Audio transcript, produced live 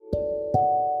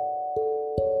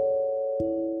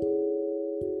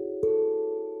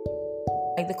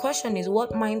the question is,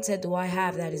 what mindset do I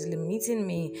have that is limiting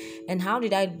me, and how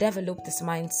did I develop this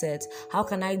mindset? How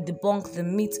can I debunk the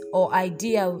myth or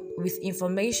idea with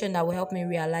information that will help me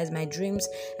realize my dreams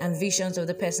and visions of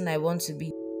the person I want to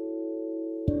be?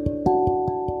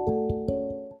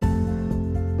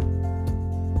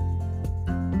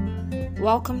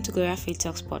 Welcome to Gloria Faith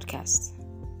Talks podcast.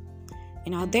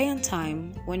 In our day and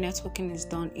time, when networking is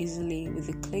done easily with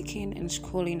the clicking and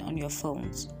scrolling on your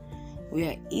phones, we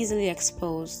are easily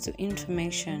exposed to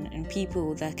information and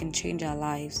people that can change our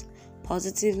lives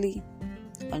positively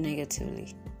or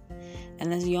negatively.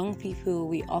 And as young people,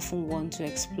 we often want to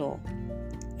explore.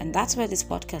 And that's where this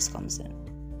podcast comes in.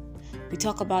 We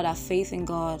talk about our faith in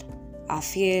God, our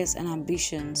fears and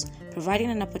ambitions,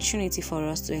 providing an opportunity for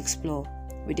us to explore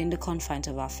within the confines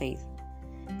of our faith.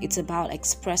 It's about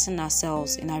expressing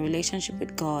ourselves in our relationship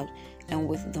with God and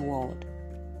with the world.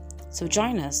 So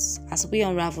join us as we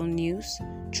unravel news,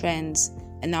 trends,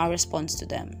 and our response to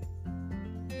them.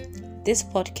 This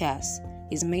podcast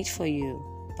is made for you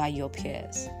by your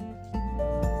peers.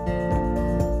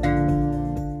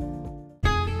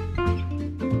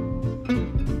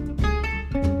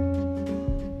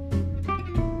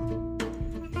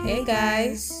 Hey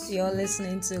guys, you're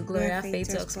listening to Gloria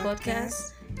Faith Talks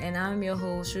podcast. And I'm your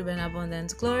host, Ruben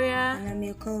Abundant Gloria. And I'm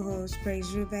your co-host, Praise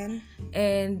Ruben.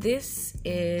 And this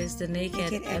is the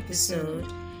Naked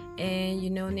episode. And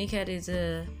Naked is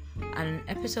an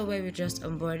episode where we're just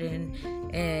onboarding.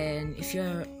 And if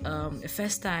you're a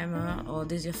first timer or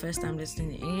this is your first time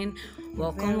listening in,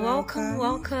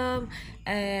 welcome.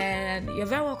 And you're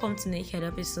very welcome to Naked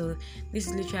episode. This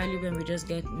is literally when we just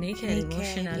get naked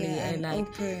emotionally and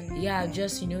open.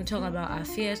 Just talk about our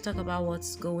fears, talk about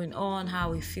what's going on,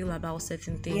 how we feel about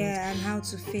certain things, and how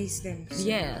to face them.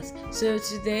 Yes. So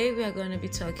today we are going to be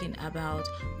talking about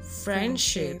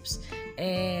friendships.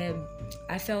 And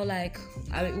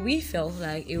we felt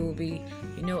like it would be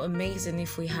amazing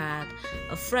if we had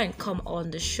a friend come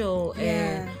on the show.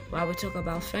 And while we talk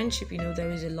about friendship,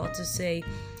 there is a lot to say.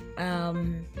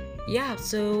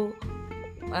 So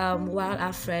while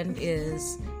our friend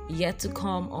is yet to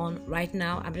come on right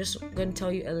now, I'm just going to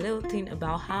tell you a little thing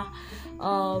about her.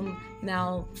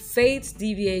 Now, Faith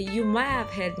DBA, you might have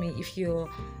heard me if you're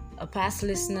a past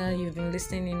listener, you've been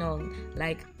listening on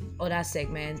like other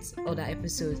segments, other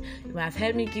episodes. You might have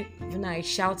heard me give a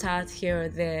shout out here or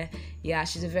there. Yeah,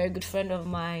 she's a very good friend of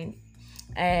mine,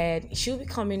 and she'll be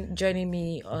joining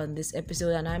me on this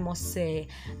episode. And I must say,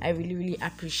 I really, really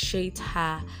appreciate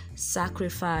her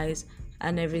sacrifice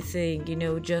and everything,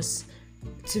 just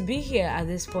to be here at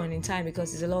this point in time,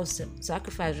 because there's a lot of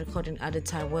sacrifice recording at the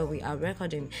time where we are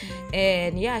recording.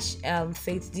 And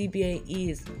Faith DBA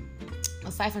is a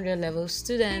 500 level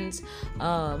student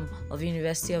of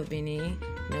University of Benin,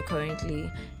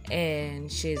 currently,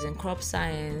 and she's in crop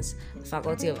science,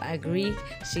 faculty of agri.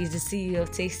 She's the CEO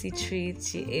of Tasty Treats.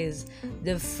 She is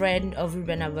the friend of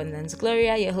Ruben Abundance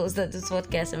Gloria, your host of this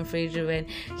podcast, and Praise Ruben.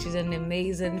 She's an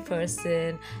amazing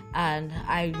person, and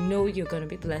I know you're gonna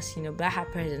be blessed, by her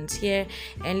presence here.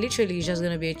 And literally, it's just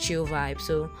gonna be a chill vibe.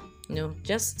 So,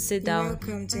 just sit down,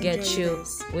 get chill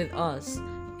with us.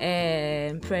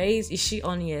 And Praise, is she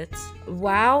on yet?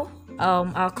 Wow.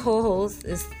 Our co-host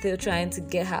is still trying to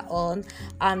get her on.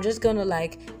 I'm just gonna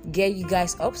get you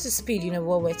guys up to speed,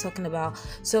 what we're talking about.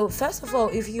 So first of all,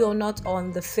 if you're not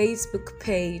on the Facebook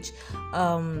page,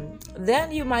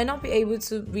 then you might not be able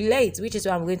to relate, which is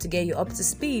why I'm going to get you up to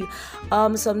speed.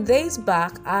 Some days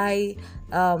back,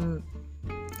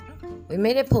 we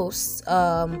made a post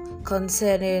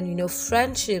concerning,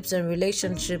 friendships and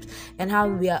relationships, and how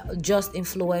we are just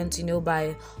influenced,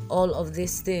 by all of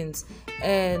these things.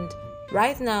 And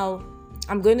right now,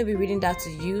 I'm going to be reading that to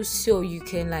you so you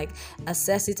can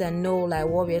assess it and know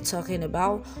what we're talking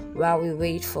about while we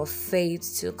wait for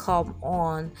Faith to come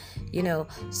on,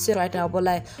 so right now.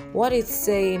 But what it's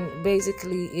saying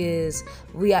basically is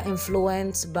we are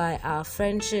influenced by our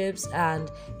friendships and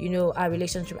our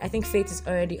relationship. I think Faith is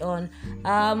already on.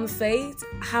 Faith,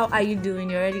 how are you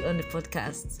doing? You're already on the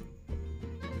podcast.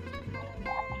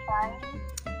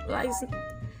 I'm fine.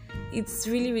 It's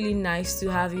really, really nice to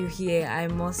have you here, I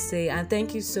must say. And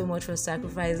thank you so much for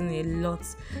sacrificing a lot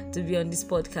to be on this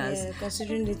podcast. Yeah,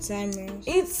 considering the timing.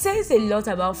 It says a lot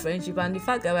about friendship, and the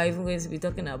fact that we're even going to be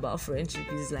talking about friendship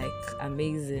is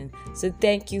amazing. So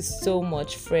thank you so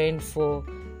much, friend, for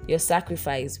your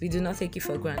sacrifice. We do not take you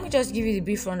for granted. Let me just give you the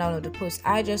brief rundown of the post.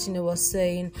 I just, was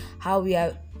saying how we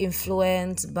are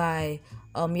influenced by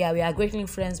we are greatly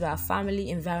influenced by our family,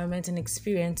 environment, and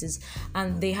experiences,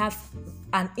 and they have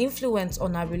an influence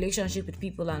on our relationship with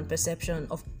people and perception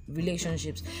of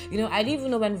relationships. I didn't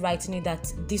even know when writing it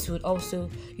that this would also,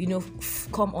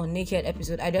 come on Naked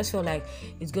episode. I just felt like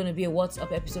it's going to be a what's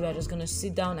up episode where I'm just going to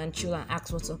sit down and chill and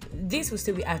ask what's up. This will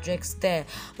still be addressed there,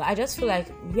 but I just feel like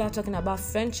we are talking about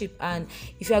friendship, and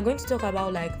if you are going to talk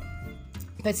about like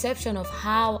perception of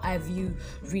how I view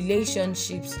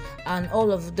relationships and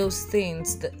all of those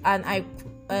things, and I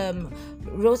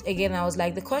wrote again, I was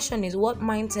like, the question is, what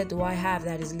mindset do I have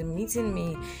that is limiting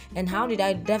me, and how did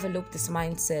I develop this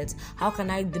mindset? How can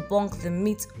I debunk the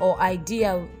myth or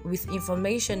idea with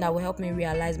information that will help me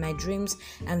realize my dreams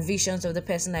and visions of the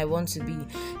person I want to be?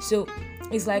 So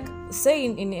it's like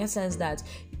saying in essence that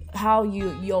how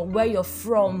where you're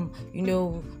from,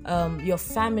 your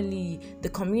family, the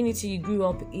community you grew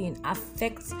up in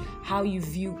affects how you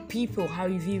view people, how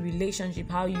you view relationship,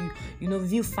 how you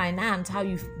view finance, how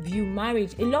you view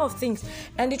marriage, a lot of things.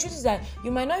 And the truth is that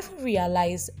you might not even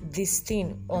realize this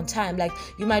thing on time. Like,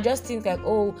 you might just think like,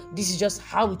 oh, this is just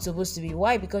how it's supposed to be.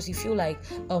 Why? Because you feel like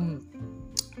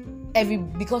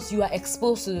because you are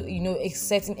exposed to a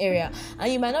certain area,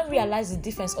 and you might not realize the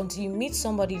difference until you meet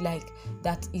somebody like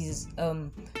that is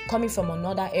coming from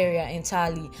another area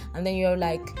entirely, and then you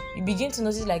begin to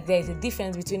notice like there is a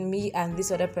difference between me and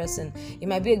this other person. It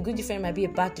might be a good difference, it might be a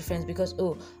bad difference, because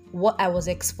what I was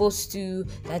exposed to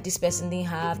that this person didn't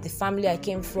have, the family I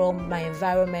came from, my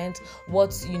environment,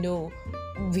 what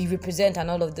we represent,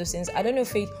 and all of those things. I don't know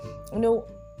if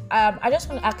I just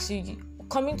want to ask you,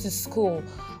 coming to school,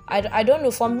 I don't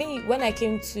know, for me, when I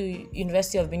came to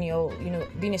University of Benin, or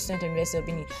being a student at University of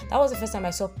Benin, that was the first time I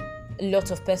saw a lot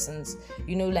of persons,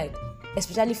 like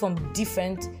especially from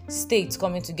different states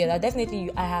coming together.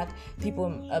 Definitely I had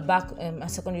people back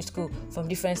at secondary school from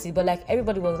different states, but like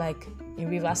everybody was like in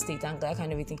Rivers State and that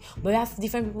kind of thing. But you have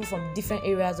different people from different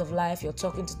areas of life, you're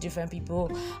talking to different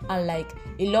people, and like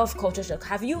a lot of culture shock.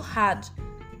 Have you had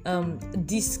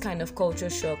this kind of culture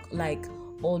shock,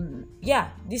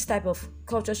 this type of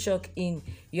culture shock in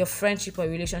your friendship or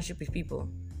relationship with people?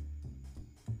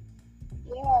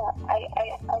 Yeah, I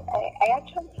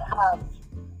actually have.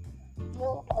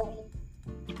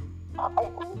 I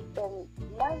think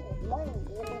mine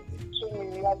really became a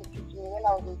reality to me when I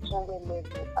was in 200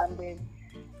 level, and then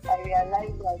I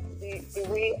realized like the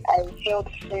way I held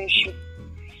friendship,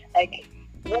 like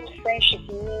what friendship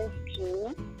means to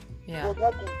me, was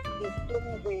not the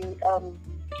same way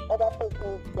other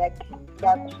persons that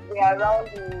were around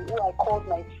me, who I called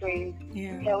my friends,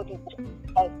 held it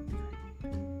as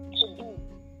to be.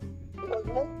 Because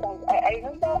most times, I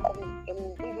remember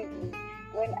vividly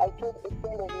when I told a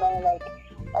friend of mine, like,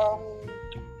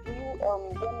 you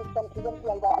give me something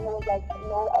like that, and I was like,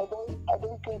 no, I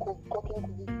don't think we've gotten to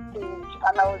this stage,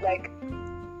 and I was like,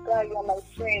 God, you're my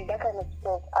friend, that kind of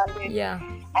stuff. And then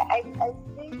I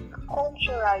think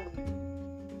culturally,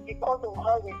 because of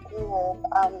how we grew up,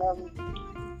 and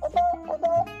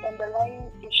other underlying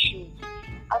issues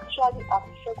actually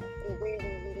affect the way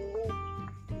we relate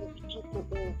with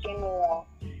people in general.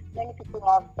 Many people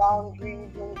have boundaries,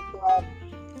 many people have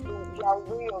their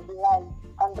way of life,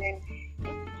 and then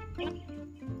if you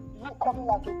coming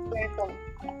as a friend from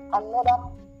another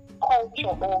culture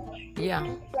or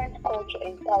different culture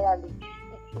entirely,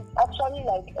 it's actually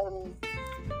like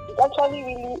it's actually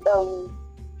really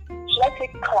should I say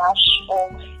clash, or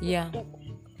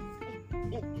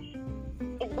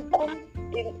it becomes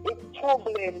a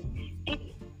problem if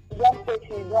one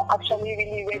person is not actually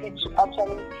really ready to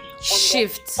actually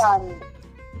shift understand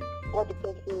where the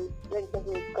person is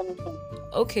coming from.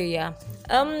 Okay, I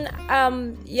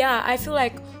feel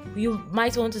like you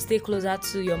might want to stay closer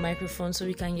to your microphone so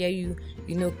we can hear you,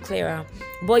 clearer.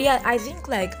 But I think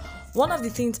like one of the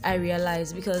things I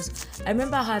realized, because I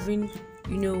remember having,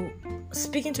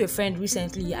 speaking to a friend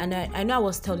recently, and I know I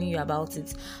was telling you about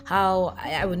it, how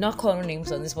I would not call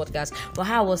names on this podcast, but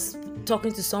how I was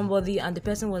talking to somebody and the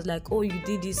person was like, oh, you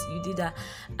did this, you did that.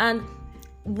 And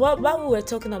what we were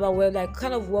talking about, we're like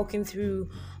kind of walking through,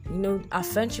 our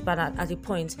friendship at a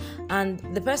point, and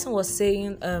the person was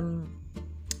saying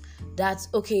that,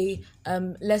 okay,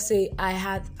 let's say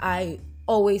I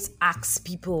always ask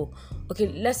people, okay,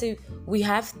 let's say we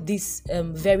have this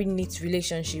very neat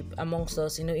relationship amongst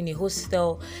us, in a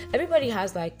hostel. Everybody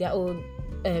has like their own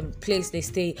place they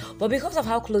stay, but because of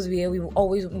how close we are, we will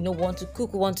always want to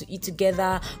cook, we want to eat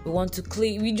together, we want to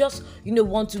clean, we just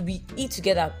want to eat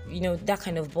together, that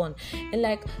kind of bond. And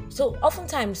like, so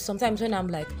oftentimes, sometimes when I'm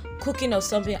like cooking or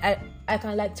something, I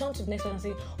can like turn to the next one and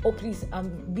say, oh please,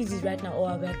 I'm busy right now, or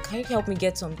I'm like, can you help me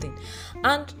get something?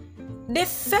 And they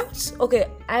felt okay.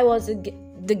 I was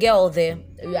the girl there.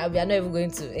 We are not even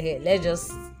going to. Let's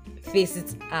just face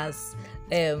it as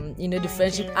the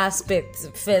friendship aspect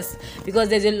first, because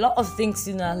there's a lot of things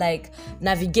like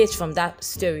navigate from that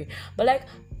story. But like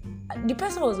the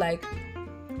person was like,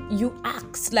 you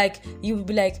ask, like you would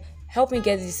be like, help me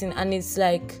get this in, and it's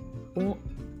like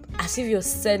as if you're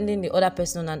sending the other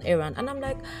person on an errand. And I'm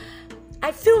like,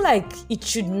 I feel like it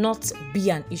should not be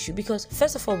an issue, because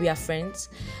first of all, we are friends.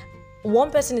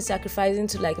 One person is sacrificing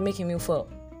to like make a meal for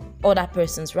other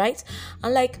persons, right?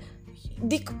 And like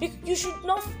you should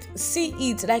not see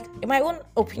it, like in my own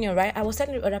opinion, right? I was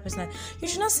telling the other person, like, you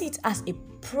should not see it as a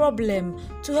problem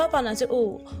to help and say,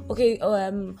 oh, okay,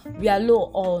 we are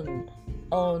low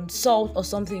on salt or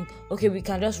something. Okay, we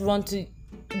can just run to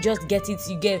just get it.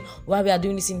 You get why we are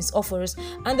doing this in this offers.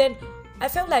 And then I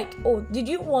felt like, oh, did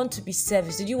you want to be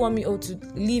serviced? Did you want me to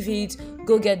leave it,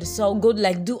 go get the salt, go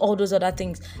like do all those other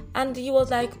things? And he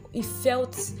was like, he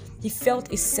felt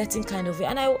a certain kind of way.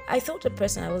 And I told the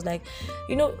person, I was like,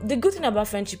 the good thing about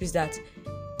friendship is that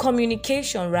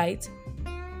communication, right?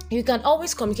 You can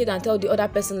always communicate and tell the other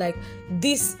person, like,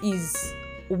 this is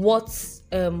what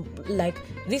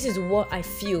this is what I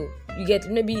feel. You get,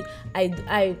 maybe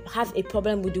I have a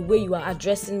problem with the way you are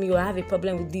addressing me, or I have a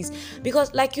problem with this.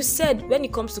 Because like you said, when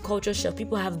it comes to culture shock,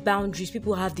 people have boundaries,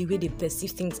 people have the way they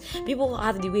perceive things, people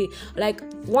have the way, like,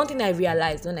 one thing I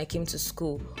realized when I came to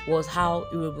school was how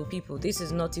Yoruba people, this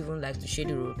is not even like to shade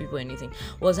Yoruba people or anything,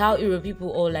 was how Yoruba people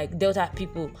or like Delta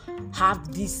people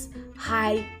have this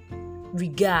high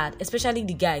regard, especially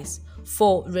the guys,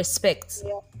 for respect.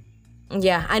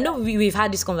 Yeah, I know we've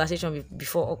had this conversation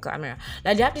before on camera.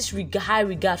 Like, they have this high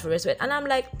regard for respect, and I'm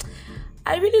like,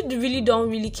 I really don't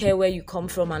really care where you come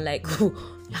from and like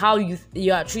how you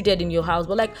are treated in your house.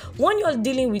 But like, when you're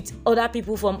dealing with other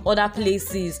people from other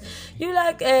places, you're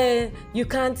like, you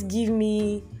can't give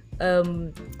me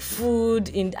food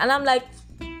and I'm like,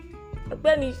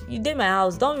 when you did my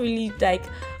house, don't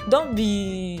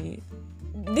be.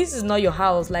 This is not your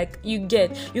house. Like, you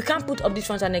can't put up this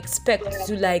front and expect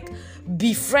to like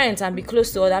be friends and be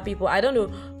close to other people. I don't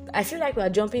know. I feel like we are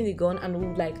jumping the gun and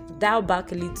we'll like dial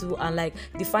back a little and like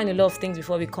define a lot of things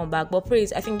before we come back. But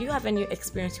Praise, I think, do you have any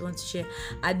experience you want to share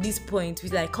at this point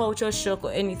with like culture shock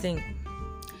or anything?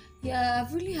 Yeah,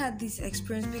 I've really had this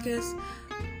experience because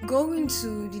going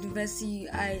to the university,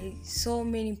 I saw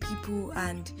many people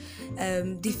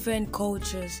and different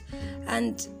cultures,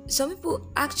 and some people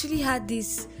actually had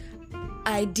this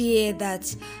idea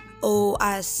that, oh,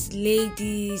 as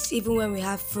ladies, even when we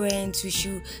have friends, we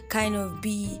should kind of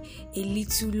be a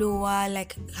little lower,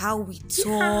 like how we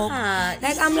talk. Yeah,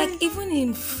 like, I'm like, even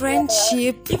in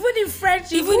friendship, this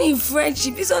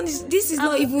is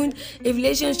not even a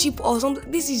relationship or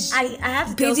something. This is I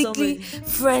have basically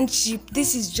friendship.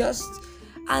 This is just,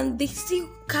 and they still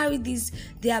carry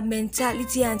their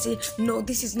mentality and say, no,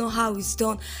 this is not how it's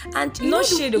done. And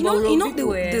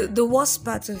the worst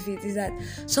part of it is that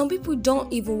some people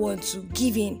don't even want to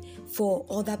give in for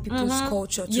other people's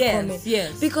culture to come in.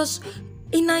 Yes. Because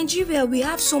in Nigeria, we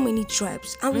have so many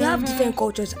tribes and we have different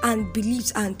cultures and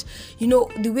beliefs and,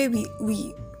 the way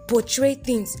we portray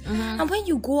things. And when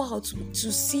you go out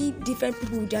to see different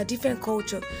people with their different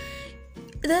culture,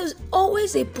 there's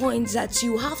always a point that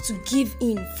you have to give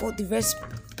in for the rest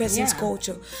person's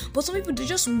culture. But some people, they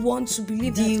just want to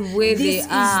believe the that way this they is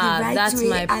are, the right that's way,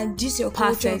 my and this your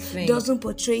culture thing doesn't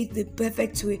portray it the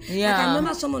perfect way. Yeah. Like, I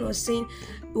remember someone was saying,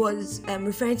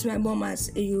 referring to my mom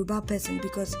as a Yoruba person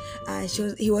because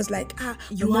he was like,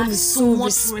 your mom is so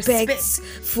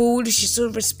respectful. She's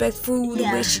so respectful the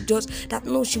way she does that.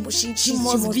 No, she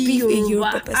must be a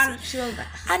Yoruba person.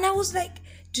 And I was like,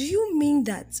 do you mean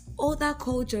that other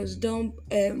cultures don't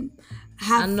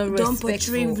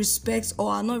portray respect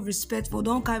or are not respectful,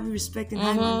 don't carry respect in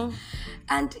hand?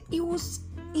 And it was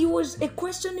a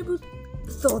questionable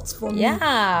thought for me.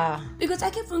 Yeah. Because I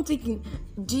kept on thinking,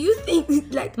 do you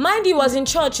think, like, mind you, was in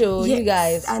church, yes, you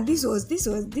guys, and this was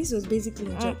basically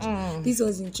in church. This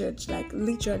was in church, like,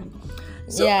 literally.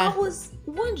 So I was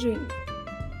wondering,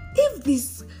 if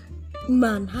this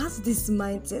man has this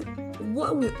mindset,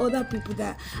 what will other people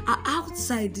that are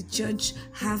outside the church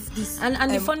have this?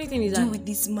 And the funny thing is do with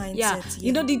this mindset?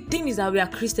 The thing is that we are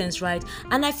Christians, right?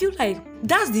 And I feel like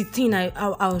that's the thing I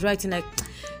was writing, like,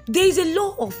 there is a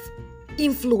lot of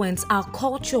influence our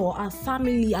culture, our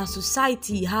family, our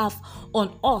society have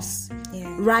on us,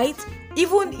 right?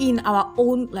 Even in our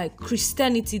own like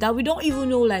Christianity, that we don't even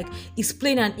know like is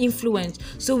playing an influence.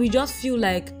 So we just feel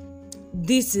like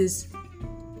this is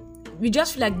we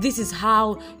just feel like this is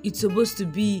how it's supposed to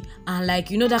be, and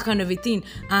like, you know, that kind of a thing,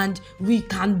 and we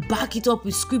can back it up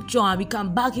with scripture, and we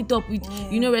can back it up with,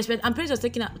 you know, respect. I'm pretty just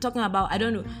talking about, I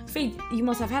don't know, Faith, you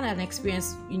must have had an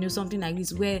experience, you know, something like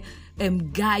this, where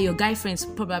your guy friends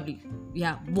probably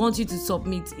want you to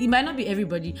submit. It might not be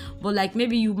everybody, but like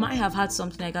maybe you might have had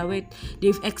something like that where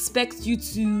they expect you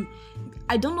to,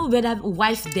 I don't know whether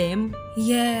wife them.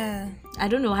 Yeah. I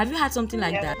don't know. Have you had something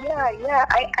like that? Yeah.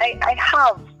 I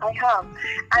have.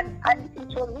 And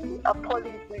it was really appalling to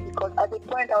me, because at the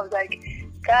point I was like,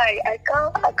 guy, I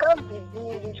can't be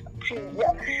doing this thing.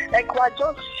 Yeah. Like, we're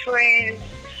just friends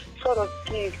sort of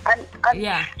thing. And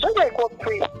just like what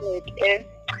Praise said,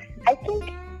 I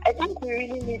think we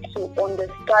really need to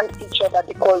understand each other,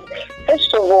 because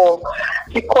first of all,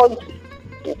 because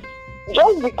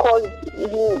just because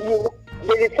you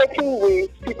there's a certain way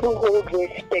people hold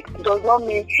respect does not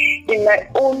mean in my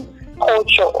own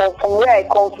culture or from where I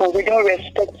come from we don't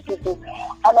respect people.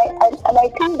 And I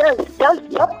think that plays a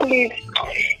lot in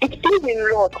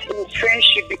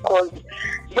friendship, because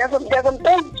there's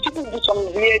sometimes people do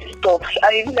some weird stuff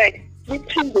and it's like, what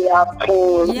they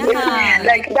happen? Yeah.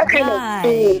 Like that kind of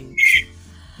thing.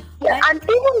 Yeah, and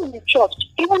even in the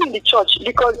church,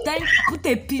 because then put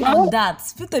a pin on that.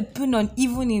 Put a pin on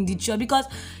even in the church, because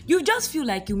you just feel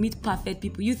like you meet perfect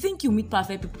people. You think you meet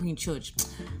perfect people in church,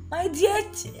 my dear.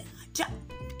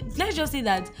 Let's just say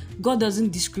that God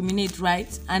doesn't discriminate,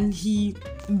 right? And He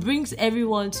brings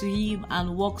everyone to Him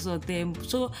and works on them.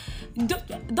 So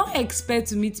don't expect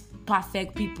to meet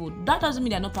perfect people. That doesn't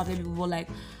mean they're not perfect people, but like,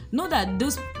 know that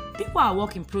those people are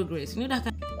work in progress. You know that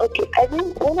kind of. Okay, I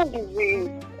think one of the ways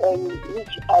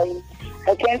which I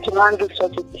tend to handle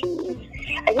such a thing is,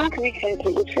 I think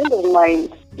recently a friend of mine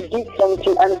did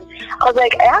something, and I was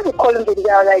like, I had to call him to the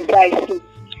guy. I was like, guys, see,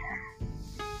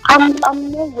 I'm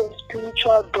not your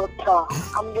spiritual daughter.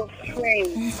 I'm your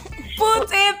friend.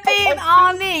 Put a pin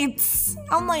on it.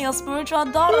 I'm not your spiritual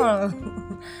daughter.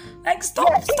 Like,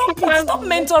 stop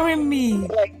mentoring me.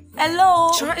 Like,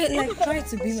 hello. Try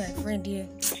to be my friend here.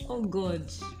 Oh God.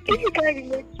 If you can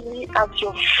relate to me as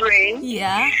your friend,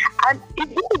 yeah, and it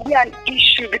will be an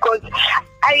issue, because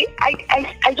I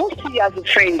just see you as a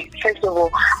friend, first of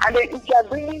all, and then if you are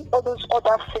bringing all those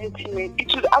other sentiments,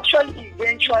 it will actually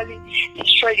eventually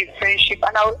destroy the friendship,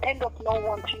 and I will end up not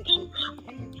wanting to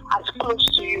be as close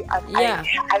to you as I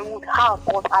would have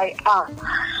what I am.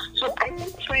 So I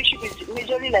think friendship is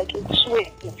majorly like a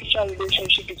two-way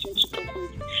relationship between two people.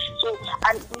 So,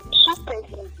 and with two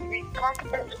persons,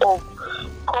 regardless of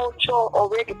culture or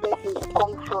where the person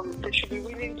comes from, they should be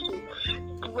willing to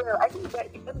dwell. I think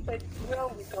that the episode dwell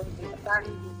with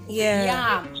understanding.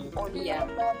 Yeah. To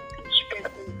understand each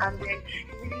person and then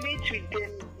relate with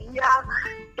them via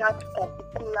that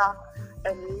particular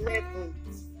level.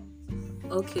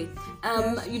 Okay.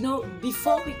 You know,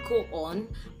 before we go on,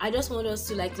 I just want us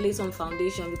to like lay some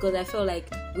foundation, because I feel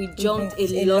like we jumped a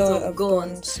lot of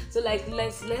guns. So like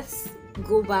let's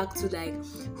go back to like,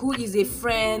 who is a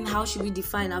friend? How should we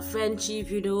define our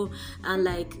friendship? You know, and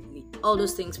like all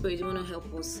those things. But you want to help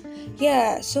us?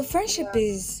 Yeah. So friendship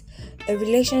is a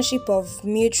relationship of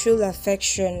mutual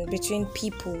affection between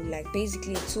people, like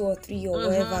basically 2 or 3 or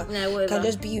whatever. Can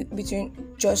just be between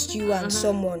just you and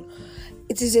someone.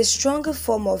 It is a stronger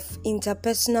form of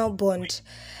interpersonal bond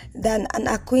than an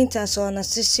acquaintance or an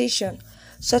association,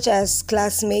 such as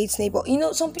classmates, neighbor. You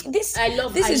know, this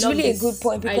is really a good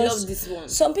point, because I love this one.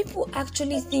 Some people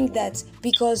actually think that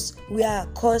because we are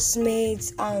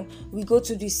classmates and we go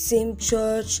to the same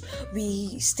church,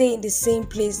 we stay in the same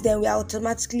place, then we are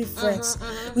automatically friends.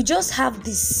 We just have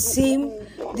the same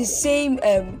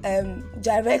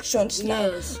directions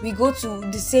now. We go to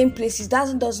the same places.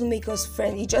 That doesn't make us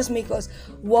friends. It just makes us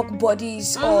work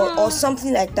buddies or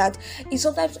something like that.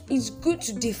 Sometimes it's good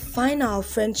to define our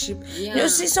friendship. You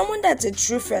see, someone that's a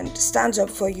true friend stands up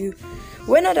for you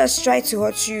when others try to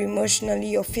hurt you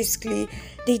emotionally or physically.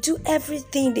 They do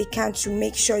everything they can to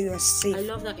make sure you are safe. I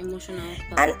love that emotional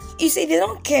part. And you see, they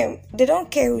don't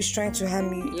care who's trying to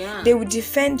harm you. They will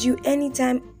defend you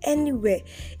anytime, anywhere.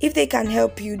 If they can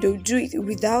help you, they'll do it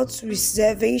without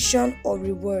reservation or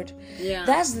reward.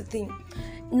 That's the thing.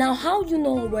 Now, how you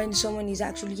know when someone is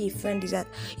actually a friend is that,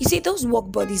 you see, those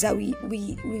work buddies that we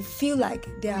feel like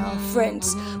they are our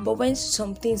friends, but when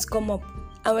some things come up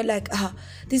and we're like,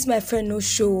 this is my friend, no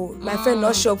show. My friend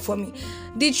not show up for me.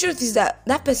 The truth is that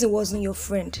person wasn't your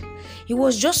friend. He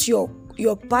was just your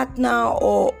partner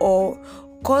or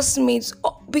classmates,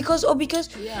 because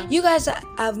you guys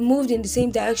have moved in the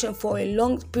same direction for a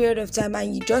long period of time,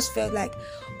 and you just felt like,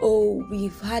 oh,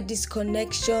 we've had this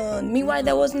connection. Meanwhile,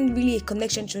 there wasn't really a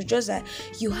connection. It was just that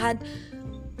you had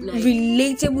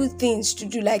relatable things to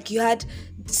do. Like you had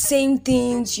same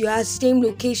things, you had same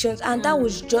locations, and that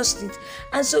was just it.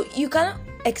 And so you cannot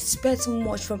expect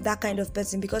much from that kind of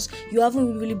person because you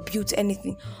haven't really built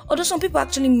anything. Although some people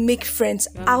actually make friends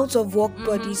out of work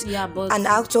buddies and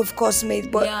out of classmates,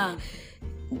 but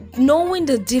knowing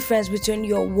the difference between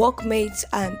your workmates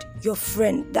and your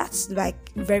friend, that's like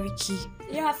very key.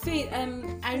 Yeah, Faith,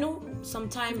 I know some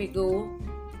time ago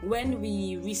when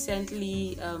we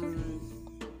recently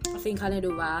I think handed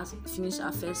over, finished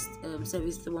our first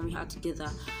service, the one we had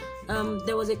together,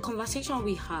 there was a conversation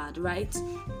we had, right?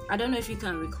 I don't know if you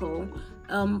can recall,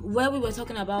 where we were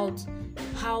talking about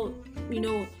how,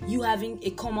 you having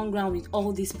a common ground with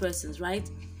all these persons, right?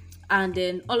 And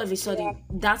then all of a sudden,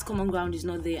 that common ground is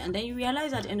not there. And then you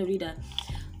realize at the end of the day that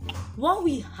what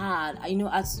we had,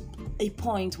 at a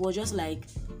point was just like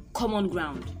common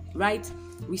ground, right?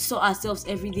 We saw ourselves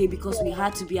every day because we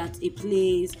had to be at a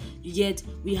place, yet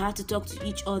we had to talk to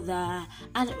each other,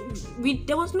 and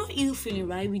there was no ill feeling,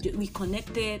 right? We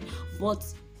connected, but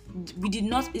we did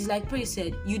not. It's like Praise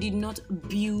said, you did not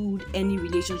build any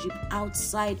relationship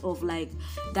outside of like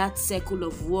that circle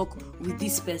of work with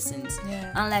these persons.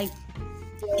 And like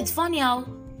it's funny how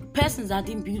persons that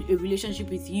didn't build a relationship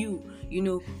with you,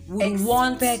 would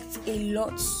expect a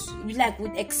lot, like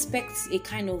would expect a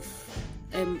kind of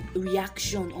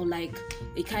reaction, or like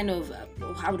a kind of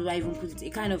how do I even put it, a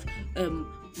kind of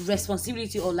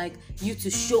responsibility, or like you to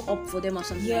show up for them or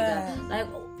something like that. Like,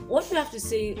 what do you have to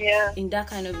say in that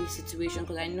kind of a situation?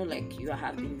 Because I know like you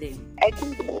have been there. I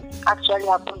think this actually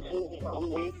happened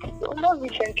not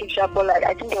recently, but like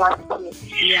I think last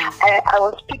year. I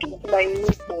was speaking to my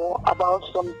neighbor about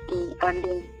something, and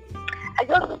then I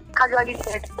just casually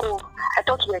said, "Oh, I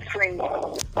thought we were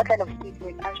friends." That kind of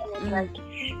statement, and she was like,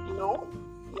 "No,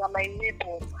 you are my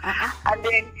neighbor." And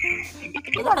then it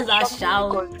came as a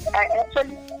shock because I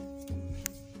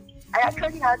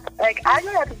actually had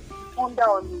to ponder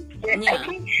on it. Then I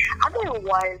think after a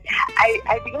while,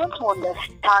 I began to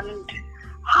understand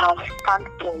her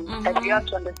standpoint. I began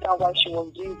to understand why she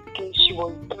was doing the things she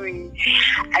was doing.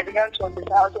 I began to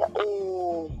understand. I was like,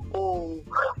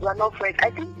 we are not friends. I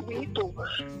think we need to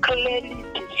clearly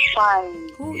define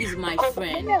who is my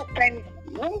friend.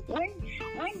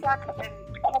 When that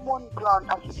common ground,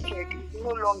 as you said, is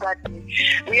no longer there,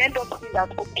 we end up seeing that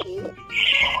we see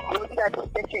that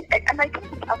person, and I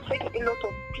think it affects a lot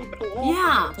of people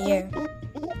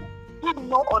who do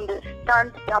not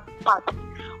understand that part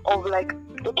of like,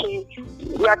 okay,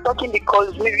 we are talking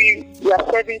because maybe we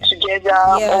are serving together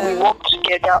or we work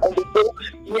together, or we go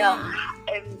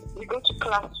we go to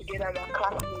class together, we are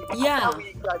classmates. After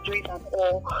we graduate and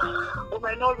all, we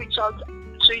might not reach out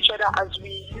to each other as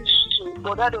we used to,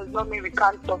 but that does not mean we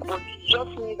can't talk. But it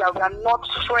just means that we are not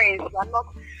friends. We are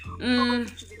not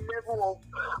to the level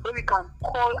of where we can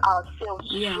call ourselves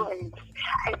friends.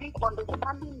 I think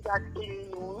understanding that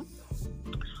alone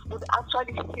would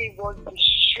actually save us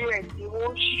the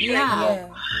whole stress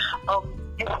of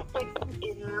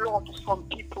expecting a lot from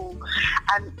people,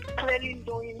 and clearly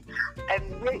knowing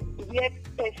where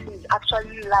persons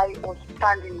actually lie or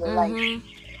stand in your life.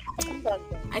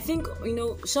 I think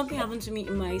something happened to me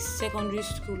in my secondary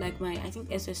school, like my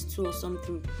SS2 or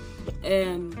something.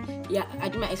 I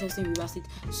did my SS2 in River State.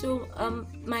 So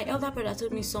my elder brother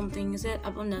told me something. He said,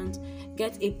 "Abundant,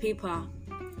 get a paper,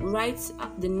 write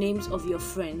the names of your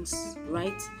friends,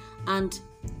 right, and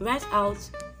write out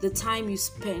the time you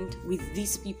spent with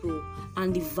these people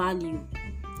and the value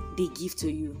they give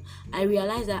to you." I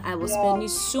realized that I was spending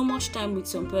so much time with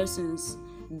some persons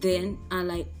then, and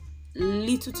like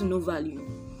little to no value.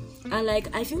 And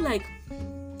like I feel like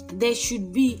there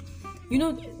should be,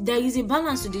 there is a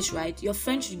balance to this, right? Your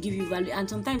friend should give you value, and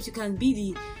sometimes you can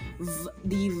be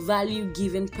the value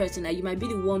given person. Like you might be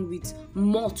the one with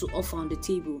more to offer on the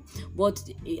table, but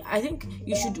I think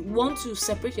you should want to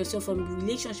separate yourself from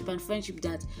relationship and friendship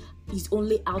that is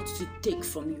only out to take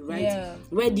from you, right?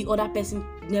 Where the other person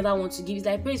never wants to give. It's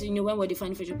like, when we're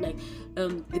defining friendship, like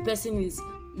the person is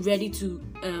ready to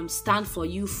stand for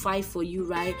you, fight for you,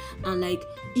 right? And like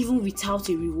even without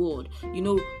a reward,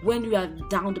 when you are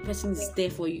down, the person is there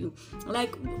for you.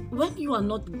 Like when you are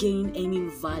not gaining any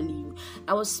value.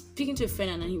 I was speaking to a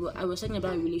friend, and I was talking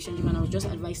about a relationship, and I was just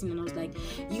advising, and I was like,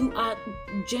 you are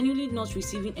genuinely not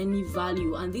receiving any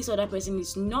value, and this other person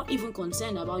is not even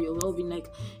concerned about your well-being. Like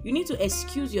you need to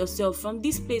excuse yourself from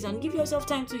this place and give yourself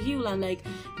time to heal and like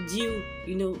deal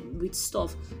with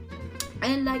stuff.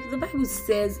 And like the Bible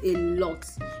says a lot,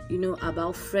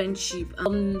 about friendship.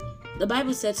 The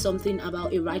Bible said something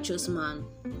about a righteous man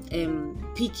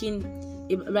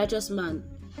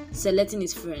selecting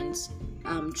his friends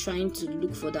trying to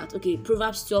look for that. Okay,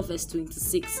 Proverbs 12 verse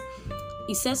 26.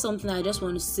 It says something I just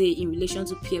want to say in relation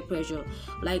to peer pressure.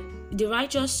 Like, the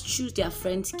righteous choose their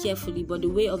friends carefully, but the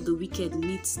way of the wicked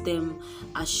leads them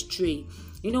astray.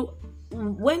 You know,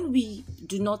 when we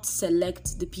do not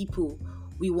select the people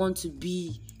we want to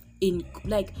be in,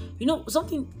 like, you know,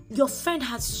 something, your friend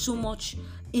has so much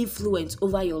influence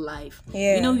over your life.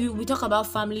 You know, we talk about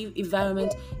family,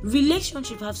 environment,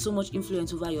 relationship have so much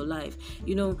influence over your life,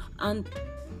 you know. And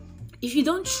if you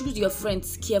don't choose your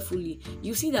friends carefully,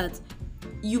 you see that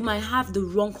you might have the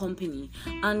wrong company.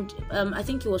 And I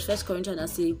think it was First Corinthians that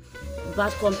say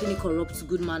bad company corrupts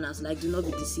good manners. Like, do not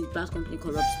be deceived, bad company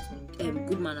corrupts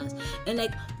good manners. And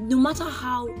like, no matter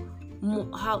how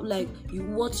like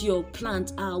what your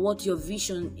plans are, what your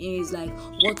vision is, like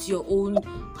what your own,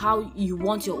 how you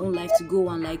want your own life to go,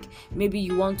 and like maybe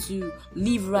you want to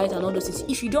live right and all those things,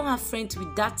 if you don't have friends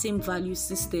with that same value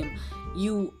system,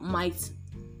 you might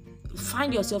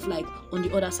find yourself like on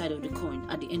the other side of the coin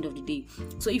at the end of the day.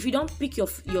 So if you don't pick your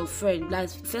friend, like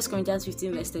First Corinthians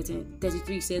 15 verse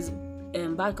 33 says,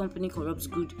 bad company corrupts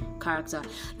good character.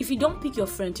 If you don't pick your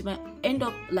friend, you might end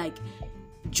up like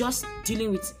just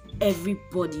dealing with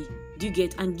everybody, do you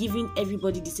get, and giving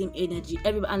everybody the same energy,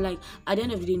 and like at the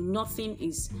end of the day,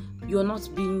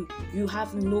 you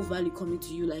have no value coming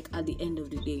to you, like at the end of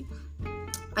the day.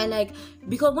 And like,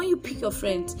 because when you pick your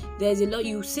friends, there's a lot,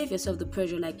 you save yourself the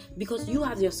pressure, like, because you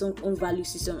have your own value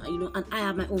system, you know, and I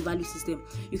have my own value system.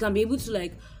 You can be able to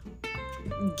like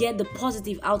get the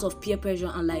positive out of peer pressure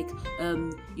and like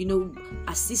you know,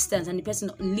 assistance and the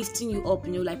person lifting you up,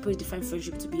 you know, like put different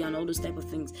friendship to be and all those type of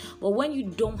things. But when you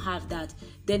don't have that,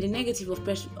 then the negative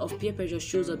of peer pressure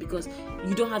shows up, because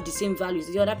you don't have the same values.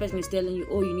 The other person is telling you,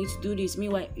 oh, you need to do this,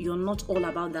 meanwhile you're not all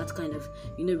about that kind of,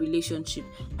 you know, relationship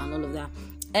and all of that.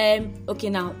 Okay,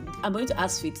 now I'm going to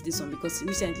ask Faith this one, because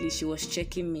recently she was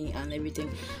checking me and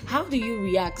everything. How do you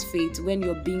react, Faith, when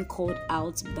you're being called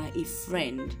out by a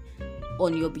friend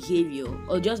on your behavior,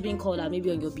 or just being called out maybe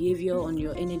on your behavior, on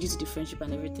your energy to the friendship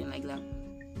and everything like that?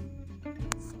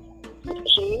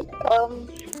 Okay,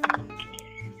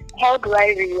 how do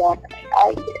I react?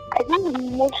 I think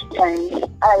most times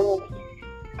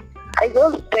I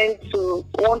just tend to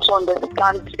want to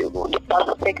understand the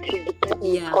perspective the person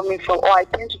is coming from, or I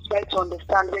tend to try to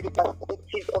understand where the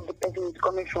perspective of the person is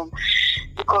coming from,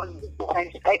 because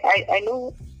I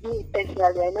know me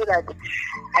personally, I know that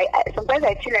I sometimes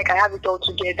I feel like I have it all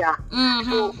together.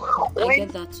 So I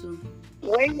get that too.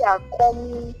 When you are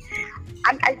coming,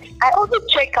 and I also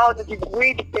check out the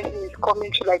way the person is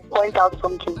coming to like point out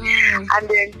something, and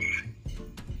then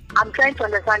I'm trying to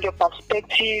understand your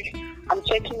perspective. I'm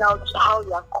checking out how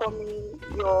you are coming,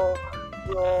 the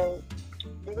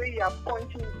way you are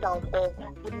pointing it out, or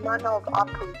the manner of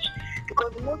approach.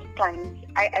 Because most times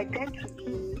I tend to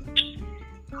be,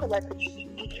 how do I put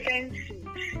it, defensive.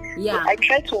 Yeah. So I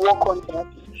try to work on that.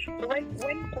 So when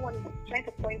someone is trying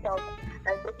to point out,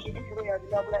 like, okay, this is where you're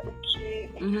doing, I'm like, okay,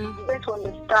 you try to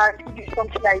understand if it's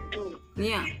something I do.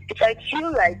 Yeah. If I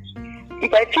feel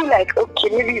like, okay,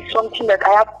 maybe it's something that I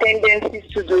have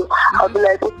tendencies to do, I'll be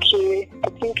like, okay, I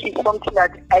think it's something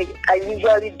that I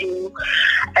usually do,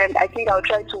 and I think I'll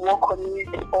try to work on it,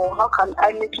 or how can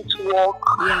I make it work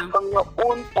from your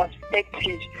own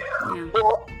perspective. Yeah.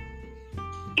 But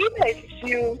if I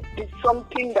feel it's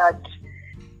something that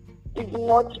is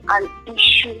not an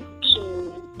issue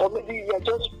to, or maybe you're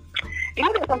just, you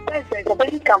know, that sometimes a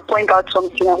person can point out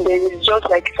something and then it's just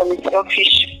like from a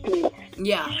selfish place.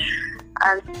 Yeah.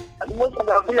 And most of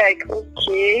them will be like,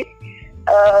 okay,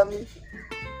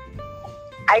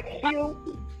 I feel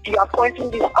you are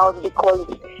pointing this out because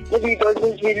maybe it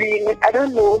doesn't really, I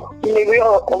don't know, in a way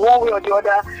or one way or the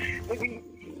other, maybe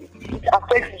it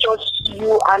affects just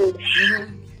you. And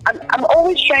I'm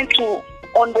always trying to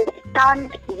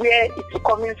understand where it's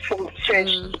coming from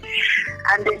first,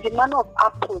 and then the manner of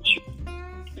approach.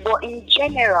 But in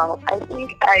general, I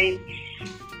think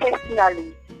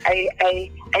personally,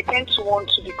 I tend to want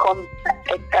to become,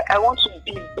 I want to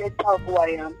be better of who I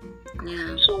am.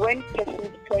 Yeah. So when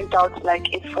persons point out like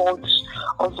a fault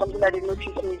or something that they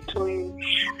notice me doing,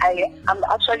 I'm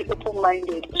actually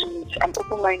open-minded to it. I'm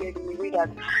open-minded in the way that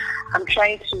I'm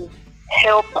trying to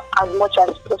help as much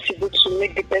as possible to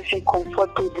make the person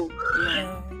comfortable.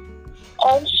 Yeah.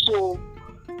 Also,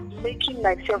 making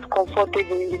myself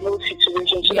comfortable in the whole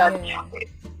situation so that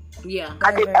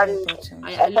I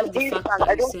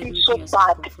don't feel so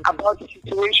bad about the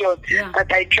situation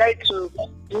that I try to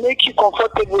make you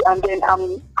comfortable, and then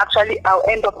I'll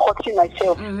end up hurting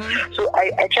myself. So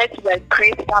I try to like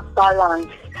create that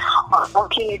balance,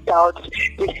 working it out,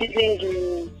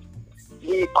 receiving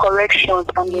the corrections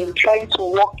and then trying to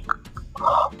work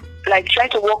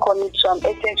on it to an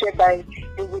extent whereby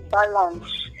there's a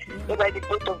balance, whereby the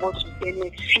both of us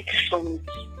benefit from it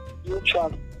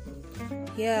mutually.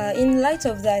 Yeah, in light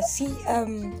of that, see,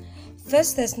 1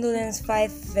 Thessalonians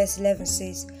 5 verse 11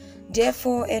 says,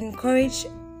 therefore encourage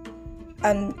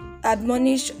and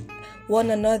admonish one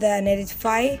another and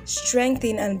edify,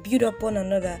 strengthen and build up one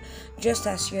another, just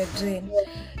as you are doing.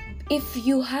 If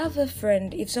you have a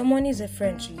friend, if someone is a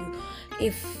friend to you,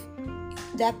 if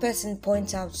that person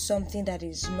points out something that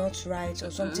is not right or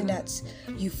something that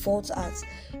you fault at,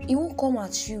 it won't come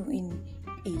at you in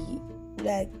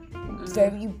a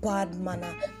very bad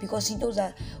manner, because he knows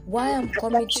that why I'm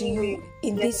coming to you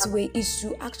in this way is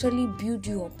to actually build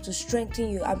you up, to strengthen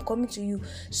you. I'm coming to you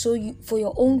for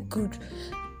your own good.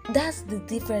 That's the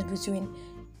difference between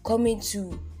coming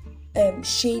to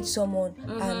shade someone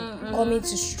and coming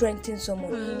to strengthen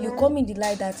someone. You come in the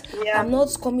light that I'm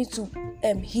not coming to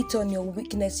hit on your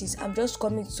weaknesses. I'm just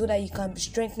coming so that you can be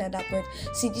strengthened at that point.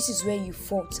 See, this is where you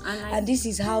fought, and this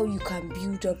is how you can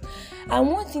build up. And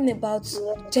one thing about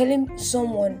telling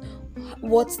someone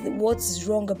what is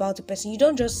wrong about the person, you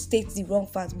don't just state the wrong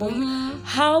fact, but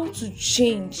how to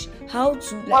change, how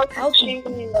to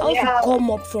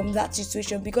come up from that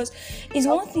situation. Because it's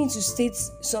one thing to state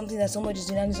something that somebody's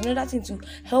doing, and it's another thing to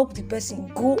help the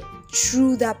person go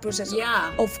through that process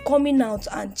of coming out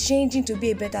and changing to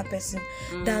be a better person,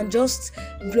 than just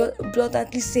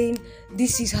bluntly saying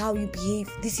this is how you behave,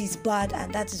 this is bad,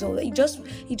 and that is all. It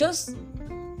just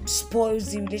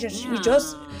spoils the relationship. It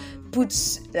just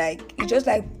puts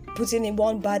putting in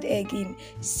one bad egg in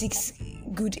 6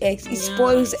 good eggs. It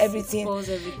spoils everything.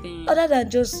 Other than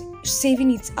just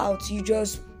saving it out, you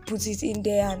just put it in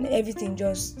there and everything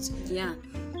just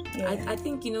I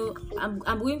think I'm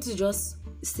going to just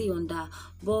stay on that.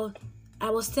 But I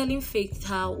was telling Faith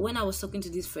how, when I was talking to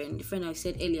this friend, the friend I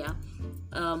said earlier,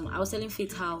 I was telling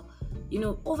Faith how,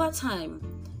 over time,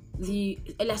 the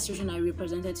illustration I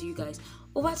represented to you guys,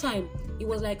 over time, it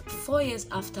was like 4 years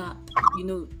after,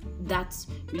 that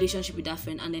relationship with that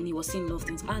friend, and then he was saying a lot of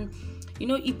things. And,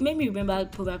 it made me remember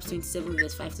Proverbs 27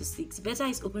 verse 5-6. Better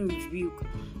is open rebuke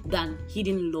than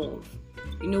hidden love.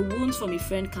 Wounds from a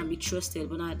friend can be trusted,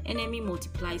 but an enemy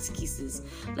multiplies kisses.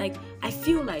 Like, I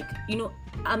feel like,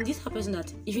 I'm this type of person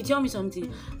that if you tell me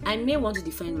something, I may want to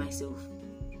defend myself.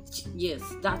 Yes,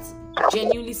 that's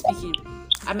genuinely speaking.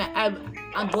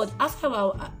 But after a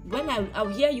while, when I'll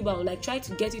hear you, I'll try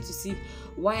to get you to see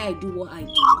why I do what I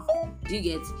do. Do you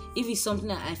get? If it's something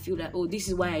that I feel like, this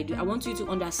is why I do, I want you to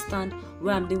understand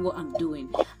why I'm doing what I'm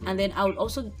doing, and then I would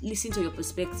also listen to your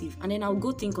perspective, and then I'll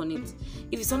go think on it.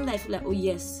 If it's something that I feel like,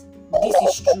 yes, this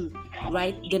is true,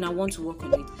 right? Then I want to work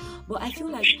on it. But I feel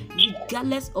like,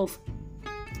 regardless of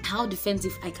how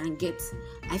defensive I can get,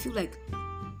 I feel like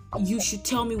you should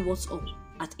tell me what's up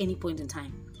at any point in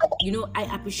time. I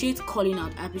appreciate calling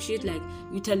out. I appreciate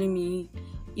you telling me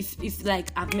if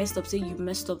I've messed up, say you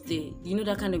messed up there,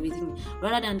 that kind of a thing,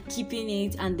 rather than keeping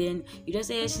it and then you just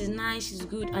say, she's nice, she's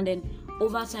good, and then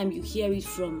over time you hear it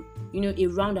from a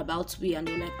roundabout way, and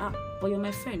you're like, but you're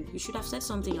my friend, you should have said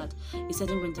something at a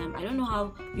certain point in time. I don't know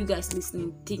how you guys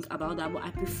listening think about that, but I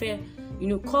prefer,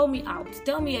 call me out,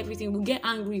 tell me everything. We'll get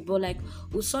angry, but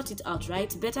we'll sort it out,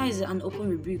 right? Better is an open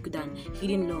rebuke than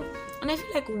hidden love. And I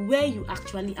feel like where you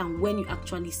actually and when you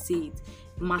actually say it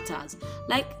matters.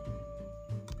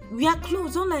 We are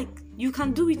close, don't you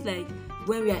can do it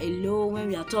when we are alone, when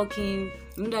we are talking,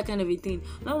 that kind of a thing.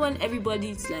 Not when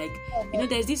everybody's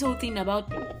there's this whole thing about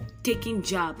taking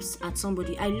jabs at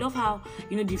somebody. I love how,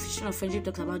 the definition of friendship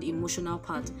talks about the emotional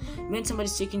part. When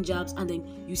somebody's taking jabs and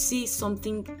then you say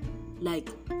something that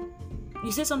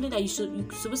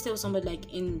you're supposed to tell somebody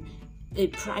in a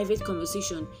private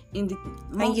conversation, and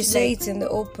you say it in the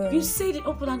open. You say it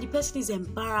open, and the person is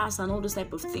embarrassed and all those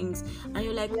type of things, and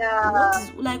you're like,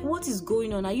 what is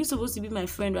going on? Are you supposed to be my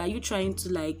friend, or are you trying to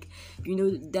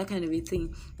that kind of a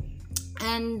thing?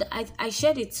 And I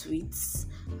shared a tweet.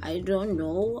 I don't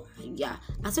know. Yeah,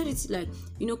 I said it's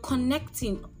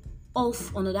connecting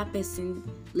off another person,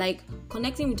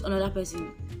 connecting with another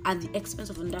person at the expense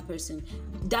of another person.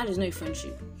 That is not a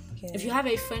friendship. If you have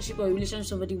a friendship or a relationship with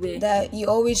somebody where that you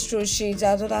always throw shades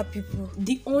at other people,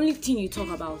 the only thing you talk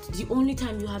about, the only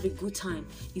time you have a good time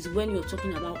is when you're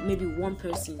talking about maybe one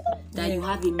person that you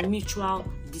have a mutual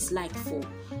dislike for.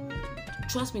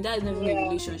 Trust me, that is never a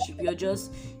relationship. You're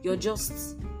just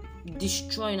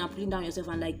destroying and putting down yourself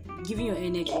and giving your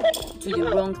energy to the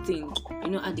wrong thing,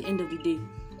 at the end of the day.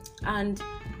 And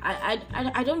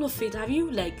I don't know, Faith, have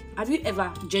you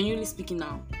ever, genuinely speaking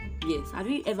now, yes, have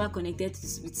you ever connected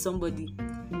with somebody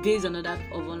based on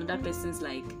another person's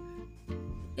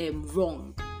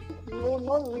wrong? No,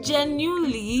 not really.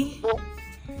 Genuinely.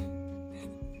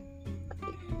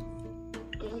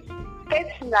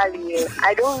 Personally,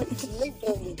 I don't.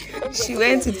 She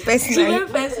went with personally.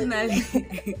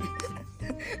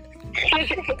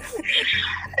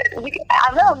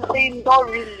 I'm saying not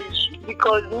really,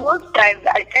 because most times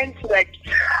I tend to like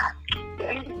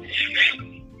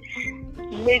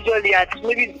majorly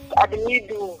maybe at the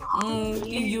middle.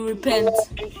 You repent.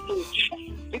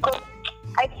 Because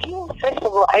I feel, first of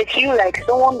all, like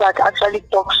someone that actually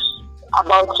talks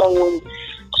about someone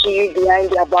to you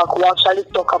behind their back will actually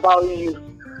talk about you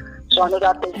to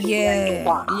another person behind your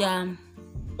back. Yeah.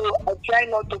 So I try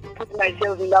not to put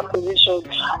myself in that position.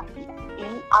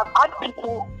 I've had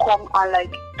people come and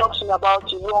like talk to me about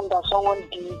the wrong that someone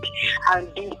did and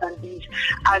this and this.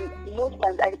 And most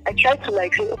times I try to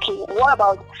like say, okay, what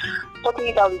about talking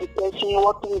it out with the person,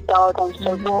 working it out and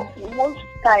stuff. But most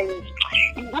times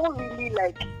you don't really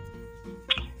like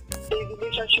a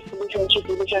relationship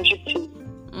thing.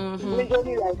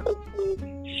 Majorly like, okay,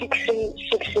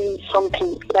 fixing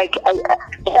something. Like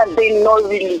I say not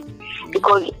really,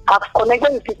 because I've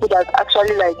connected with people that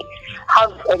actually like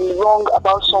have wrong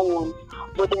about someone,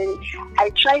 but then I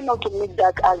try not to make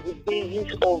that as the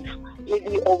basis of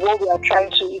maybe of what we are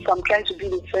trying to, if I'm trying to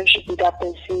build a friendship with that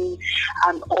person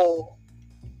and all.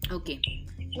 Okay,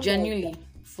 genuinely,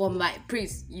 for my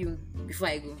praise you before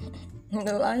I go.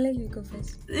 No, I'll let you go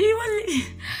first.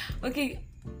 Okay,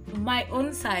 my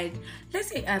own side. Let's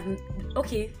say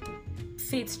okay,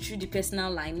 Faith through the personal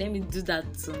line. Let me do that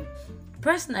soon.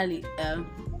 Personally,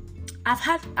 I've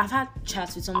had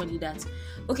chats with somebody that,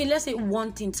 okay, let's say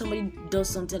one thing, somebody does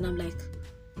something, I'm like,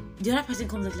 the other person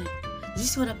comes like, did you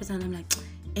see what that person? And I'm like,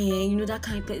 you know,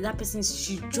 that person,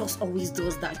 she just always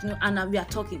does that, you know, and we are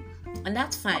talking, and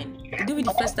that's fine. We do it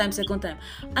the first time, second time,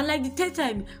 and like the third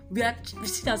time, we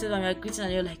sit ourselves and we are greeting,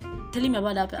 and you're like telling me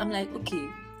about that. I'm like, okay.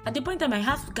 At the point in time, I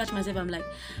have to catch myself. I'm like,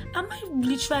 am I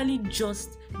literally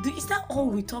just? Is that all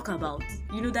we talk about?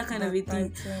 You know, that kind of a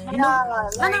thing. You know?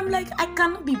 And I'm like, I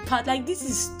cannot be part. Like, this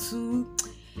is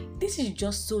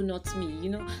just so not me.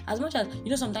 You know, as much as you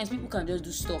know, sometimes people can just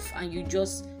do stuff, and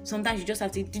sometimes you just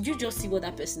have to. Did you just see what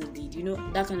that person did? You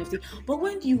know, that kind of thing. But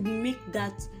when you make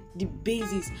that the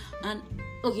basis, and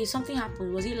okay, something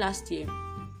happened. Was it last year?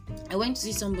 I went to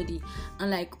see somebody,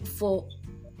 and like for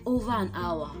over an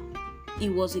hour. It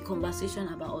was a conversation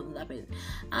about that person.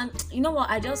 And you know what,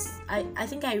 I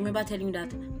think I remember telling you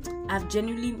that I've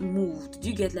genuinely moved. Do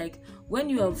you get, like, when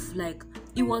you have, like,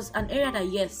 it was an area that,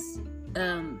 yes,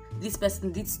 this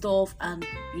person did stuff and,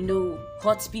 you know,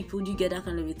 hurt people. Do you get that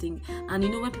kind of a thing? And you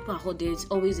know, when people are hurt, there's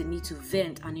always a need to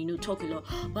vent and, you know, talk a lot.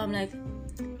 But I'm like,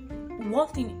 one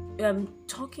thing,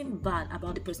 talking bad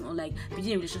about the person, or like being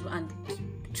in a relationship and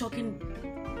talking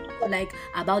like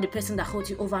about the person that hurt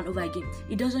you over and over again,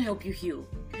 it doesn't help you heal.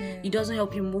 It doesn't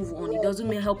help you move on. It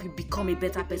doesn't help you become a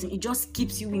better person. It just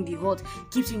keeps you in the hurt,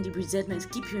 keeps you in the resentment,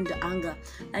 keeps you in the anger.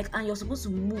 Like, and you're supposed to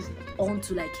move on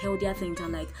to like healthier things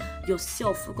and like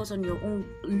yourself, focus on your own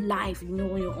life, you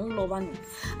know, on your own love. And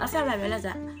after I realized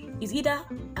that it's either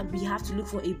we have to look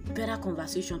for a better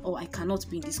conversation, or I cannot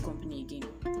be in this company again.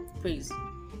 Praise.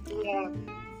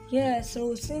 Yeah,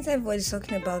 so since everybody's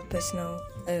talking about personal,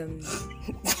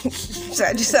 so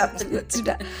I just have to go to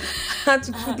that. I have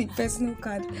to put the personal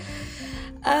card.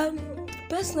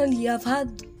 Personally, I've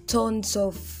had tons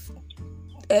of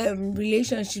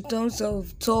relationship, tons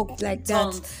of talk like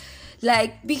that.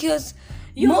 Like, because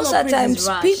most of the times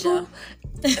people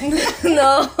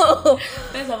no.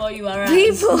 First of all, you are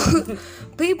right.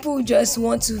 People just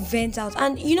want to vent out.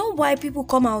 And you know why people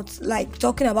come out like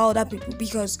talking about other people?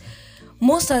 Because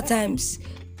most of the times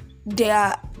they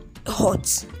are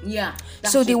hot. Yeah.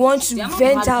 So they want to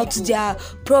vent out their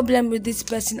problem with this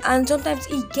person, and sometimes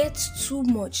it gets too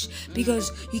much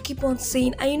because you keep on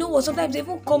saying, and you know what, sometimes they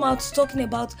even come out talking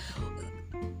about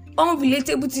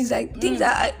unrelatable things, like things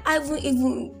that I haven't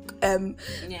even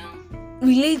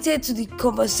related to the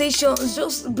conversation,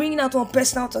 just bringing out one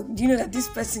personal talk. You know that this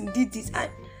person did this, and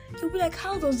you'll be like,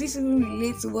 how does this even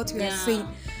relate to what we are saying?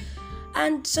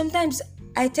 And sometimes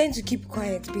I tend to keep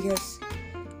quiet because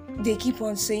they keep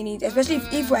on saying it, especially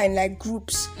if we're in like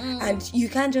groups, and you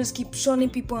can't just keep shunning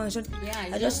people and shunning.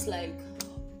 I just like.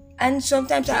 And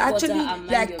sometimes I actually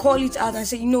like call it out and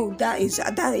say, no, that is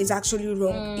actually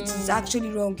wrong. It is actually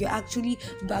wrong. You're actually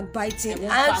backbiting.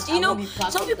 And you know,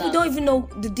 some people don't even know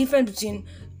the difference between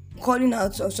calling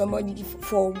out or somebody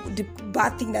for the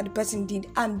bad thing that the person did,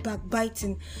 and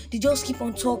backbiting. They just keep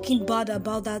on talking bad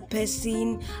about that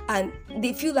person, and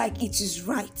they feel like it is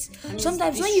right.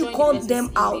 Sometimes when you call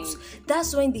them out,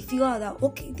 that's when they feel out that,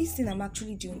 okay, this thing I'm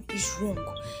actually doing is wrong.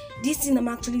 This thing I'm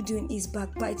actually doing is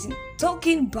backbiting.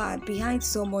 Talking bad behind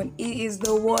someone is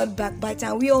the word backbiting,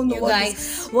 and we all know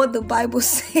what the Bible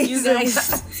says. You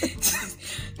guys,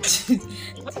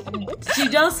 she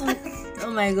just,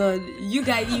 oh my God, you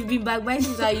guys, you've been backbiting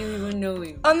without you even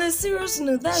knowing. On a serious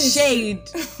note, that is shade.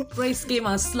 Praise came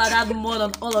and slathered more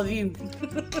than all of you.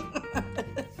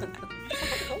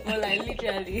 Well, like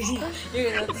literally.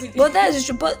 But that is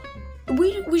true. But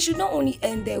we should not only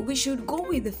end there. We should go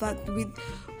with the fact with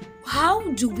how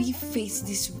do we face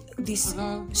these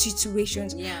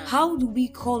situations? Yeah. How do we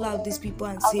call out these people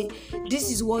and say this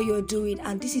is what you're doing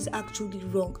and this is actually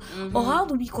wrong? Or how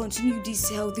do we continue this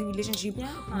healthy relationship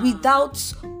without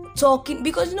talking?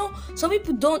 Because some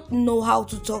people don't know how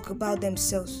to talk about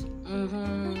themselves.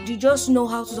 They just know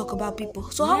how to talk about people.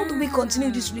 So how do we continue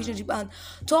this relationship and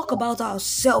talk about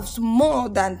ourselves more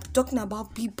than talking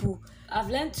about people? I've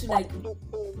learned to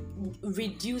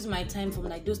reduce my time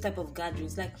from those type of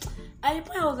gatherings. I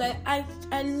was like, I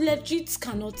legit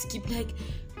cannot keep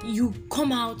you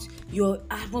come out, your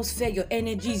atmosphere, your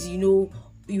energies, you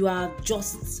are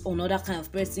just another kind of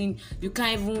person. You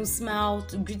can't even smile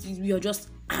to greet you, you're just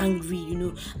angry,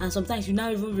 and sometimes you now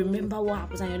even remember what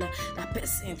happens and you're like, that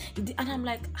person, and I'm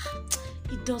like,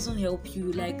 it doesn't help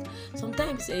you.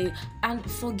 Sometimes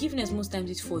and forgiveness most times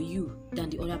is for you than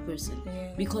the other person,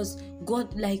 because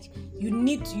God,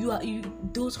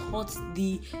 those hurts,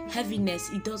 the heaviness,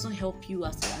 it doesn't help you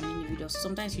as an individual. So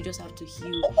sometimes you just have to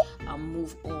heal and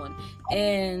move on.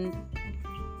 And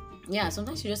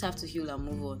sometimes you just have to heal and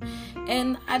move on.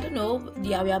 And I don't know,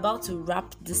 we're about to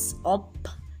wrap this up.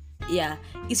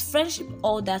 Is friendship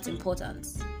all that important?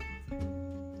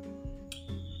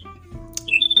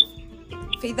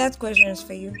 Faith, that question is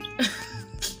for you.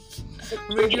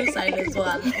 Radio silence for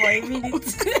a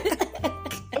minute.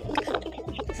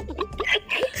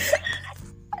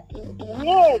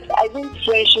 Yes, I think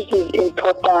friendship is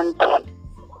important.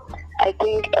 I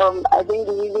think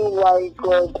the reason why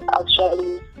God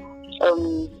actually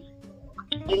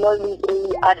did not leave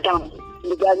only Adam in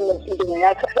the Garden of Eden,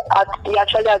 he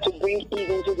actually had to bring Eve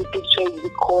into the picture is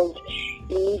because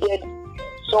he needed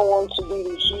someone to be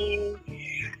with him.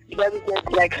 The Bible says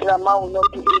so that man will not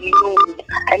be alone.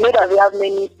 I know that we have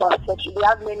many perspectives, we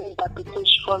have many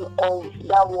interpretations of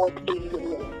that word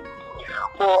alone.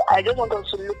 But I just want us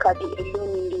to look at the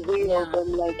alone in the way of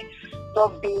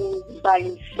not being by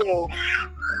himself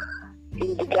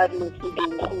in the Garden of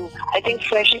Eden. So I think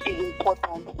friendship is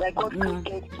important. God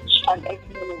created each and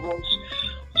every one of us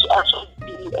to actually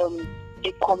be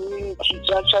a community,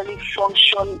 to actually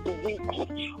function with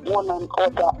one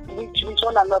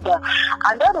another,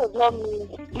 and that does not mean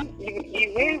the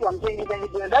way I'm saying it,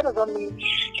 that does not mean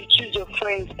you choose your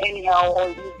friends anyhow or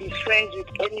you be friends with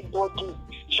anybody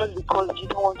just because you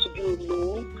don't want to be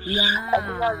alone. I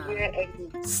think that's where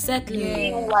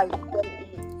settling.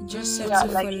 Just settle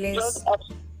for less.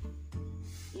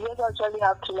 You just actually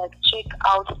have to check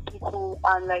out people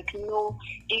and know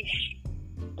if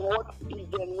what is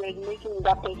resonating with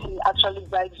that person actually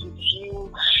vibes with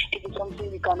you, if it's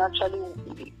something you can actually,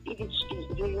 if it's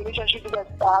the relationship that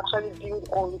are actually built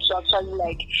on to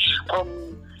actually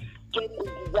get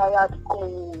a desired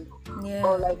goal,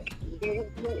 or being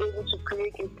able to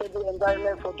create a stable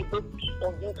environment for the both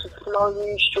of you to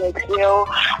flourish, to excel,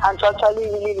 and to actually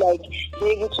really be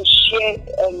able to share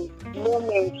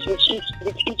moments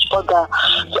with each other.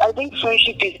 So I think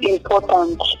friendship is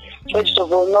important, first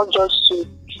of all, not just to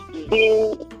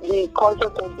being the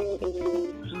concept of being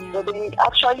alone, but then it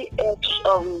actually helps.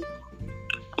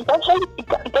 It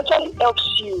actually helps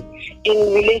you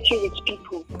in relating with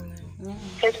people.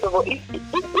 First of all, if you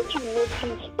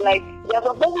notice, there are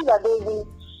some persons that don't even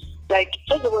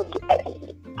first of all,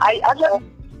 I actually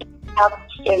have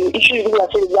issues with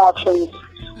myself with friends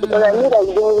because I know that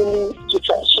you don't really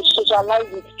socialize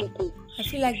with people. I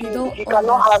feel like you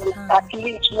cannot have at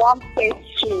least one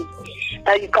person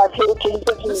that you can say, okay, this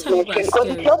person is my friend, because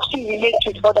it helps you relate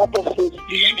with other persons.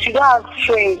 If you don't have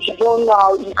friends, you don't know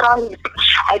how, you can't,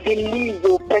 I believe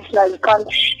personally,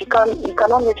 you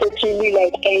cannot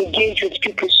necessarily engage with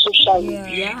people socially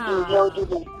in healthy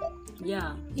way.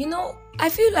 I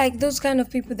feel like those kind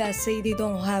of people that say they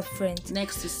don't have friends,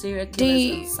 next to serial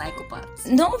killers and psychopaths,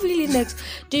 not really next,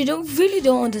 they don't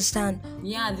understand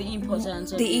the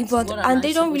importance of and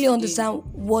they don't really understand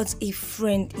what a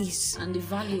friend is and the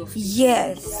value of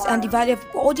and the value of,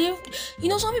 or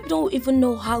some people don't even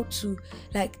know how to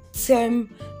term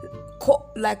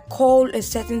call a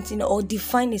certain thing or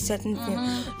define a certain thing.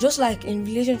 Just like in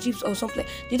relationships or something,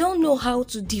 they don't know how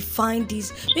to define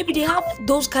this. Maybe they have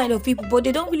those kind of people, but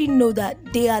they don't really know that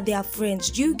they are their friends.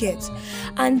 Do you get?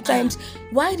 And times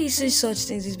why they say such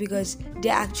things is because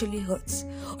they're actually hurt,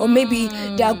 or maybe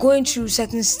they are going through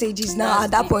certain stages now.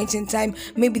 At that point in time,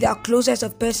 maybe their closest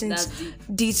of persons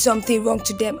did something wrong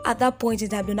to them. At that point in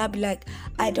time, they'll not be like,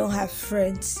 I don't have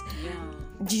friends.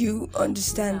 Do you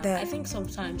understand that? I think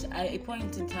sometimes at a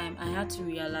point in time I had to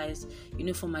realize,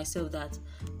 for myself that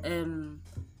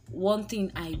one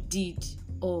thing I did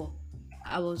or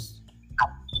I was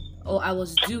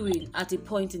doing at a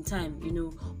point in time,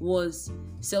 was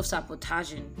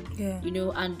self-sabotaging.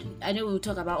 And I know we'll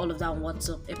talk about all of that on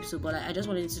WhatsApp episode, but I just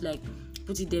wanted to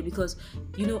put it there because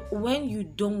when you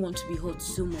don't want to be hurt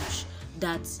so much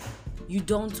that you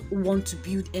don't want to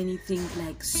build anything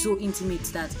so intimate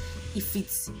that if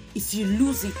you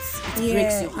lose it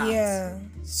breaks your heart.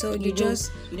 So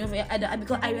because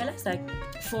I realized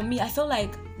for me I felt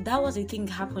like that was a thing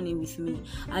happening with me.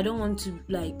 I don't want to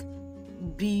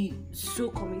be so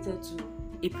committed to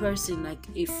a person,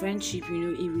 a friendship, a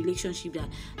relationship, that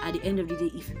at the end of the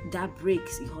day if that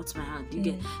breaks it hurts my heart. You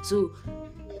get? So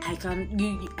I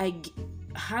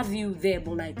have you there,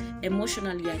 but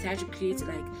emotionally I try to create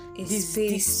this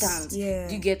distance.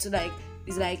 You get to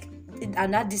it's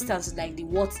and that distance is the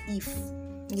what if.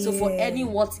 So for any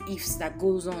what ifs that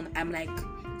goes on, I'm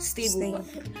stable.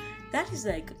 That is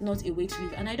not a way to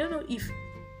live. And I don't know if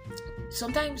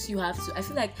sometimes you have to. I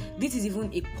feel like this is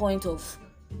even a point of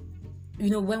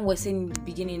when we're saying in the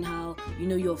beginning how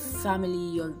your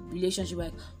family, your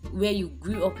relationship, where you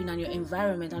grew up in and your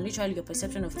environment and literally your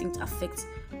perception of things affects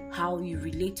how you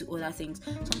relate to other things.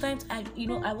 Sometimes I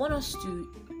want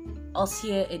us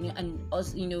here and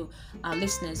us, our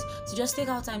listeners, to just take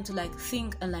our time to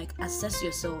think and assess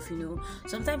yourself.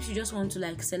 Sometimes you just want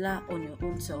to settle on your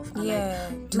own self.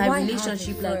 And, my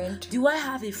relationship, do I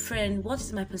have a friend? What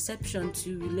is my perception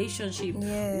to relationship?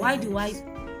 Why do I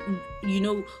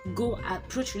go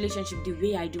approach relationship the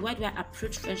way I do? Why do I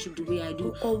approach friendship the way I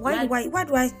do? Or why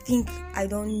do I think I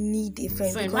don't need a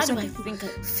friend? Because some people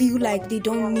feel like they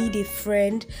don't need a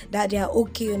friend, that they are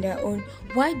okay on their own.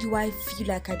 Why do I feel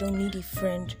like I don't need a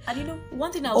friend? And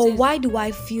one thing I'll say, why do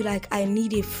I feel like I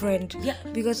need a friend?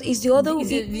 Because it's the other way.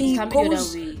 It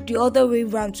goes the other way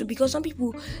around. So because some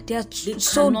people they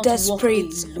so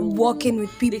desperate working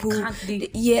with people.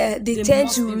 They tend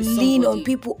to lean on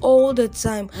people all the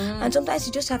time. And sometimes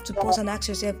you just have to pause and ask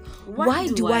yourself, why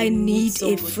do I need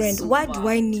a friend? Why do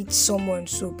I need someone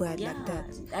so bad like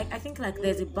that? I think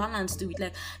there's a balance to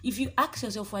it. If you ask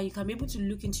yourself why, you can be able to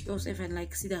look into yourself and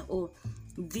see that, oh,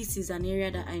 this is an area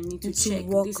that I need to check.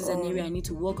 This is an area I need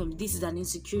to work on. This is an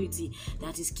insecurity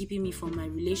that is keeping me from my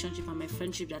relationship and my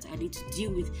friendship that I need to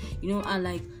deal with,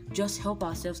 and just help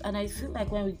ourselves. And I feel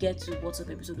when we get to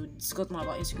WhatsApp episode, we'll discuss more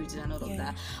about insecurities and all of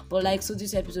that. But so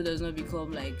this episode does not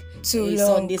become too a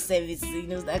long Sunday service,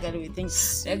 that kind of thing.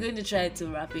 We're going to try to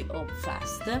wrap it up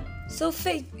fast. So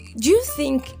Faith, do you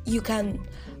think you can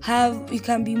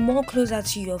be more closer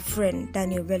to your friend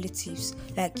than your relatives,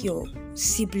 like your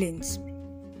siblings?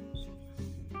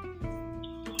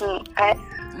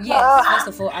 Yes, first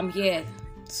of all, I'm here.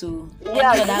 So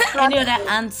any other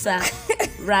answer,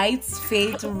 right,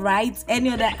 Faith? Right? Any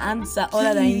other answer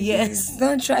other than yes?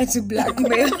 Don't try to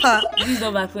blackmail her. Please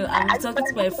don't blackmail. I'm talking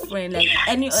to my friend.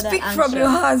 Any other Speak answer. from your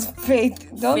heart, Faith.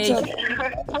 Don't talk.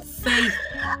 Faith.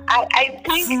 I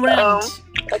think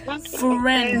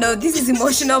friend. No, this is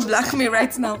emotional blackmail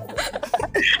right now.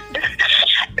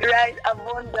 Right,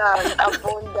 abundance.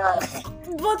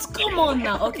 But come on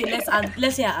now. Okay,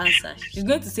 let's hear her answer. She's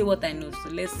going to say what I know, so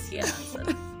let's hear her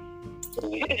answer.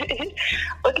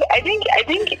 Okay, I think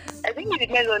it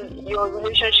depends on your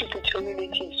relationship with your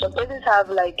relatives. Some persons have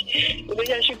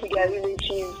relationship with their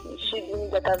relatives,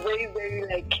 siblings that are very,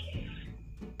 very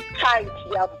tight.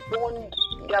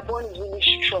 Their bond is really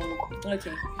strong.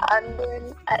 Okay. And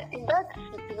then in that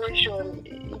situation,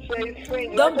 if you're a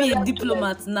friend, don't be a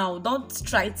diplomat now. Don't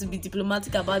try to be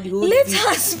diplomatic about the whole Let thing.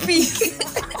 her speak.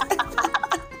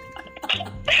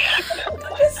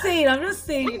 I'm just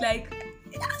saying,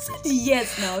 answer the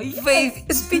yes now.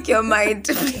 Faith, speak your mind,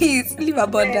 please. Leave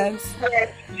abundance.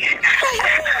 Yes.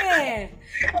 Yeah.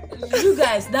 You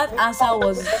guys, that answer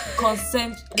was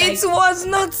consent. It was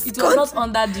not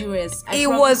under duress. It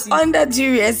was under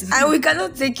duress, and we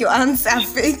cannot take your answer,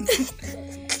 Faith.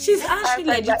 She's actually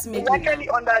legitimate. It's actually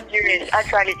under duress,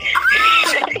 actually.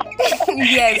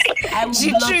 Yes,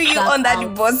 she threw you under the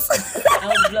bus. I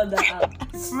will blot that out.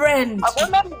 Friend.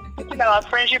 I'm not putting our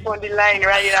friendship on the line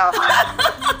right now.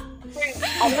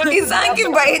 He's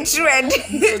hanging by a thread.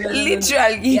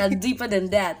 Literally. Yeah, deeper than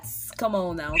that. Come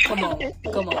on now. Come on. Okay,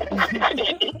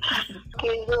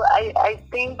 so I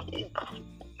think it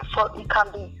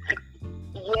can be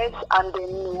yes and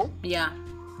then no. Yeah.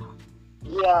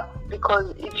 Yeah,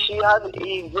 because if you have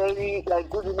a very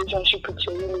good relationship with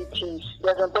your relatives,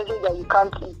 there's a person that you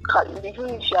can't even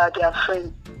if you are their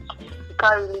friend, you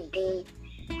can't really be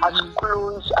as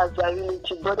close as their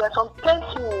relative. But there are some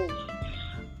persons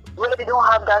where they don't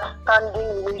have that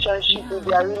standing relationship with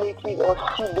their relatives or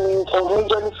siblings or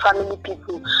majorly family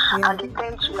people, and they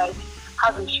tend to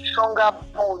have a stronger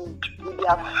bond with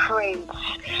their friends.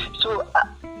 So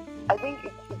I think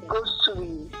it goes to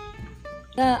me.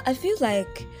 I feel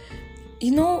like,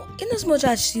 in as much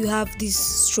as you have this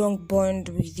strong bond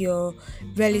with your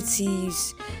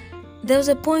relatives, there's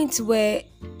a point where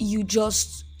you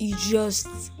just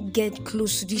get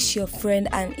close to this your friend,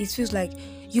 and it feels like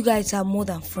you guys are more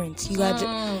than friends. You guys,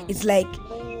 it's like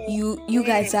you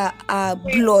guys are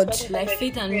blood. Like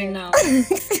Faith and me now.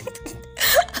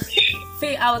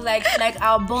 Faith, I was like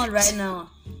our bond right now.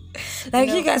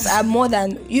 You guys are more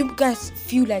than. You guys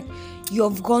feel like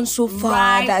you've gone so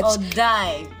far that or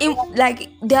die.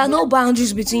 There are no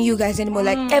boundaries between you guys anymore.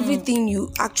 Everything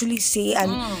you actually say,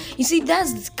 and you see,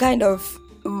 that's the kind of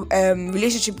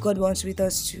relationship God wants with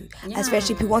us too.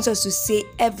 Especially He wants us to say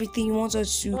everything. He wants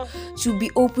us to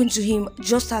be open to Him,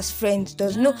 just as friends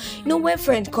does. When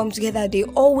friends come together, they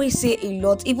always say a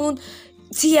lot, even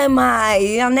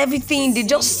TMI and everything. They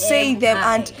just say them,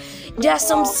 and there are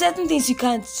some certain things you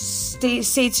can't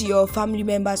say to your family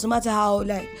members, no matter how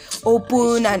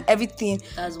open and everything.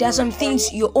 There are some things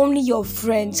only your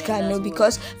friends can know,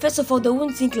 because first of all, they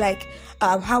won't think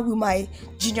how will my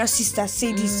junior sister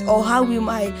say this, or how will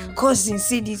my cousin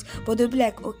say this, but they'll be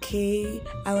like, okay,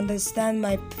 I understand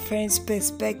my friend's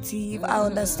perspective, I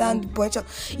understand the point of,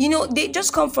 they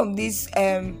just come from this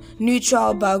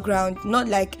neutral background, not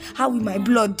how will my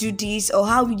blood do this, or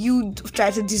how will you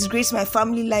try to disgrace my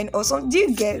family line or something. Do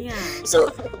you get? So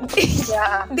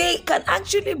they can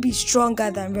actually be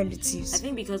stronger than relatives. I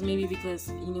think because with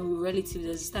relatives,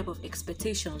 there's this type of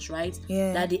expectations, right?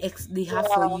 That they have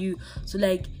for you. So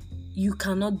you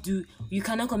cannot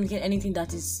communicate anything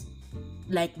that is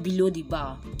below the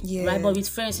bar, right? But with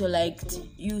friends, you're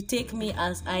you take me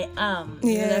as I am,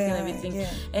 that kind of thing.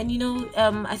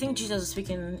 And I think Jesus was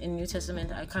speaking in New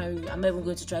Testament. I'm not even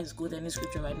going to try to go to any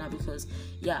scripture right now, because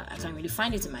I can't really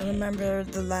find it in my head. Remember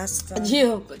the last time,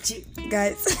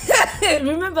 guys.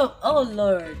 Remember? Oh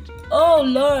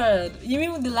Lord, you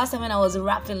mean the last time when I was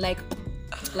rapping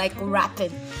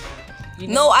rapping?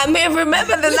 No, I may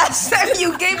remember the last time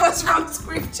you gave us from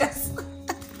scriptures.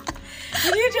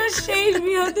 You just shade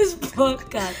me on this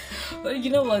podcast. But you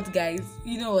know what, guys?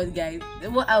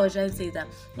 What I was trying to say is that,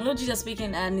 Jesus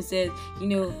speaking, and He said,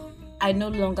 I no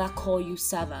longer call you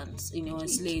servants, and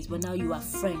slaves, but now you are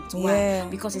friends. Why?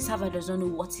 Because a servant does not know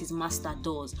what his master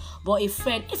does. But a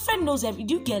friend knows everything.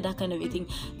 Do you get that kind of a thing?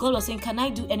 God was saying, can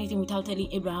I do anything without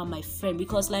telling Abraham, my friend?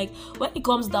 Because when it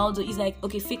comes down to, it's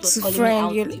okay, Faith was calling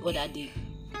me out the other day.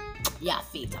 Yeah,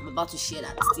 Faith, I'm about to share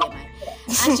that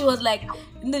TMI. And she was like,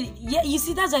 no, you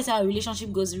see, that's why our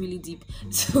relationship goes really deep.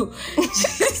 So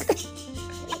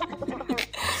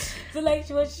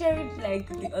she was sharing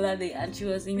the other day, and she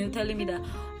was telling me that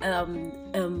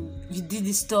you did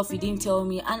this stuff, you didn't tell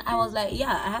me, and I was like,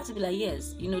 I had to be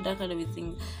yes, that kind of a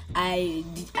thing. I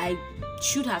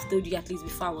should have told you at least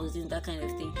before I was doing that kind of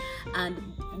thing. And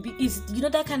it's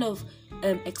that kind of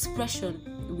expression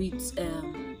with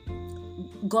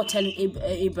God telling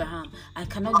Abraham, I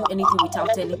cannot do anything without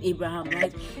telling Abraham,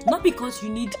 right? Not because you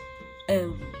need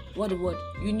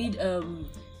you need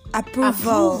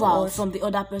approval from the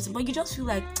other person, but you just feel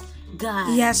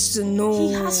God, he has to know.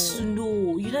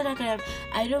 That kind of.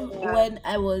 I know when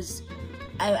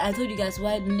I told you guys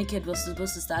why Naked was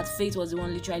supposed to start. Faith was the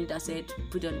one literally that said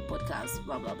put on the podcast,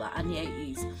 blah blah blah, and here it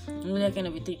is. That kind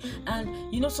of a thing.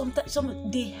 And sometimes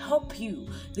they help you,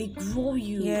 they grow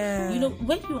you.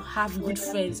 When you have good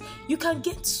friends, you can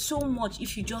get so much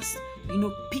if you just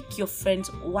pick your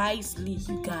friends wisely.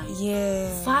 You guys,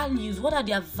 values. What are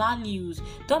their values?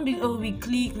 Don't be we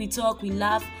click, we talk, we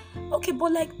laugh. Okay,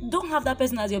 but don't have that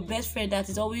person as your best friend that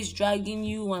is always dragging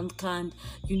you and can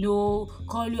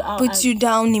call you out, put you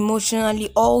down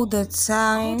emotionally all the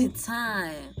time.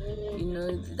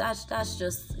 That's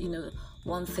just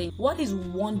one thing. What is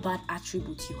one bad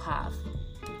attribute you have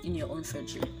in your own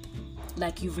friendship,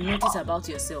 you've noticed about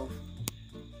yourself?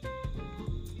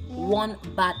 One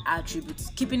bad attribute,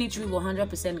 keeping it real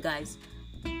 100%, guys.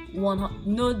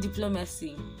 No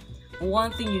diplomacy.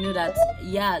 One thing that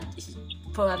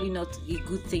probably not a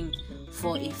good thing,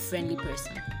 for a friendly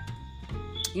person.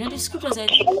 You know, the scripture said,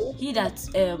 he that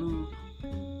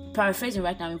paraphrasing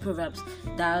right now in Proverbs,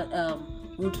 that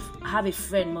would have a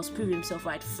friend must prove himself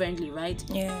right, friendly, right?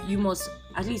 Yeah. You must,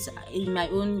 at least in my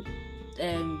own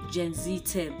Gen Z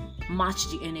term, match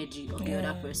the energy of the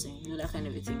other person, you know, that kind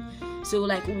of a thing. So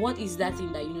like, what is that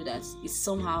thing that you know that it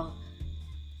somehow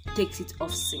takes it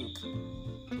off sync?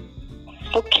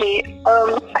 Okay,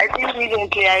 I think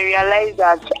recently I realized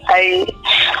that I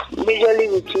majorly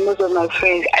with most of my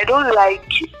friends, I don't like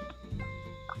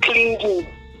clinging.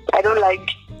 I don't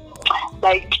like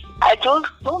I don't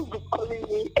be calling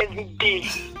me every day.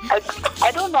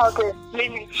 I don't know how to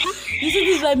explain it. You see,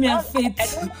 this is why me and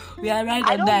Faith, we are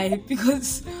ride or die,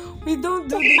 because we don't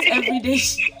do this everyday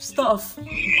stuff.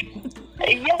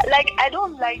 Yeah, like I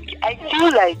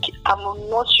feel like I'm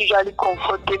not usually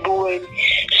comfortable when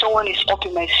someone is up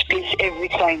in my space every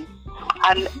time.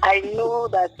 And I know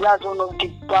that that's one of the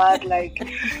bad, like,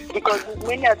 because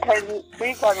many times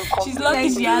we come. She's lucky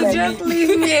she has just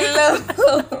leave me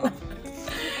alone.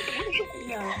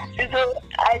 So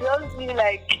I just feel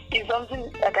like it's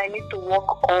something that I need to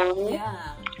work on.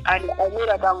 Yeah. And I know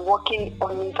that I'm working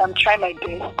on it. I'm trying my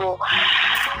best, but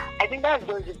I think that's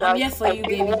just the bad. I'm here for you,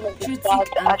 baby. True thick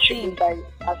and thin.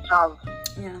 I have.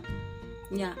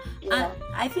 Yeah. And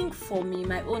I think for me,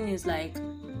 my own is like,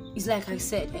 it's like I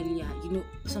said earlier, you know,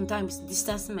 sometimes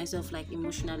distancing myself like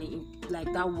emotionally,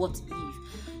 like that what if,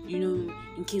 you know,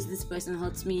 in case this person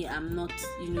hurts me, I'm not,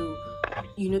 you know,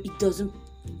 it doesn't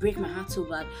break my heart so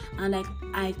bad. And like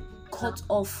I cut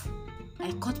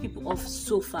people off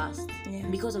so fast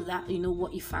because of that, you know,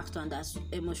 what if factor, and that's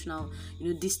emotional, you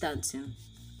know, distancing.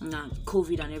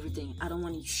 COVID and everything. I don't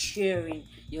want you sharing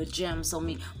your gems on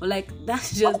me, but like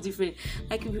that's just different.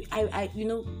 Like I you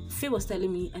know, Faye was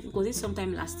telling me, I think was it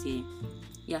sometime last year?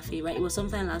 Yeah, Faye, right? It was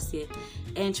sometime last year,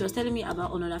 and she was telling me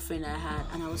about another friend I had,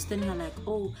 and I was telling her like,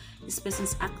 oh, this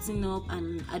person's acting up,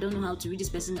 and I don't know how to read this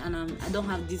person, and I don't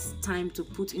have this time to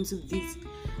put into this.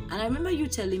 And I remember you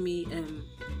telling me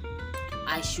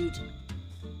I should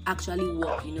actually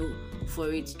work, you know,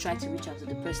 for it, try to reach out to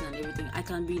the person and everything. I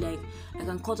can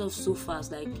cut off so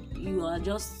fast, like you are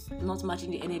just not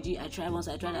matching the energy. I tried, I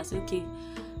say, okay,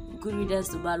 good riddance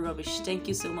to bad rubbish, thank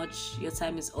you so much, your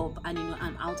time is up, and you know,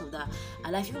 I'm out of that.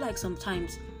 And I feel like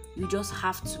sometimes you just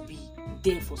have to be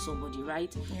there for somebody,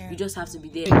 right? You just have to be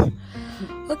there.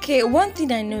 Okay, one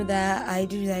thing I know that I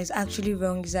do that is actually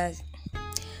wrong is that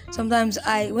sometimes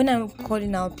when I'm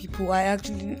calling out people,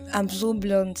 I'm so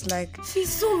blunt, like she's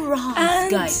so wrong,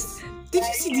 guys. Did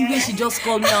you see the way she just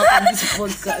called me out on this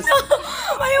podcast?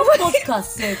 My own podcast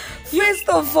said, first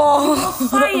of all,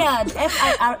 fired.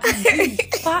 F-I-R-E-D.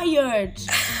 Fired.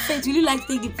 Faith, will you like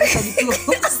take the place of the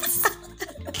clothes?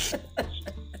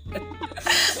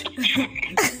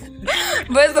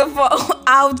 First of all,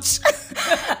 ouch.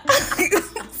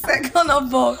 Second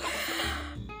of all,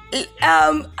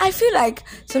 I feel like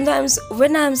sometimes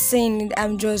when I'm saying it,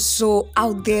 I'm just so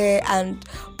out there and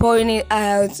pouring it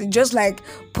out, just like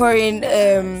pouring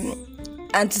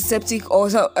antiseptic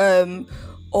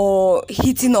or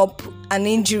heating up an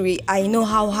injury. I know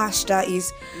how harsh that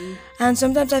is, and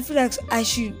sometimes I feel like I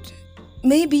should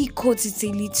maybe coat it a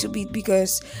little bit,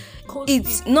 because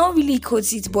it's not really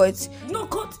coat it, but no,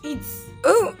 coat it.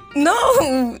 Oh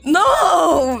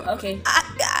no. Okay.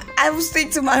 I will stick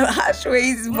to my harsh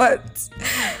ways, but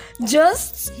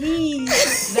just he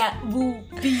that will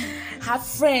have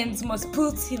friends must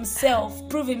prove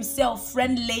himself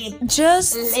friendly.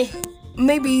 Just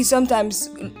maybe sometimes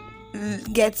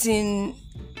getting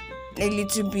a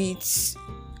little bit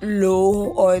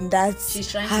low on that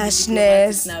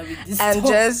harshness and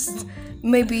just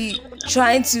maybe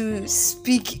trying to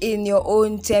speak in your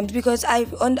own terms, because I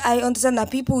understand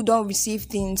that people don't receive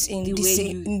things in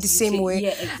the same way. Yeah,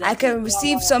 exactly. I can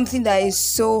receive something that is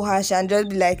so harsh and just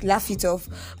be like laugh it off,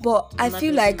 but I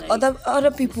feel like other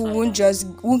people won't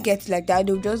get like that.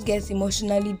 They'll just get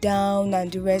emotionally down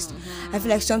and the rest. I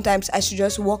feel like sometimes I should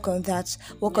just work on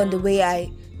the way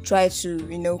I try to,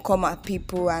 you know, come at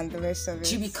people and the rest of it.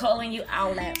 She be calling you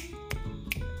out like,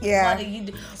 yeah. What do you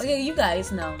do? Okay, you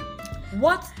guys now.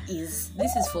 This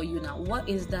is for you now. What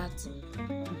is that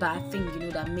bad thing, you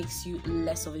know, that makes you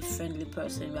less of a friendly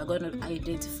person? We are going to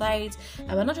identify it,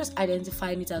 and we're not just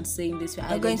identifying it and saying this.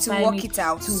 We're going to work it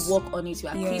out. To work on it. We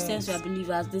are Christians, we are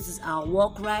believers. This is our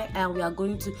walk, right? And we are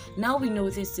going to, now we know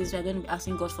these things, we are going to be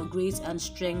asking God for grace and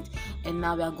strength, and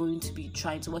now we are going to be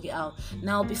trying to work it out.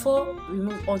 Now, before we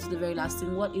move on to the very last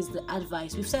thing, what is the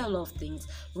advice? We've said a lot of things.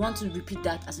 We want to repeat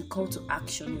that as a call to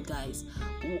action, you guys.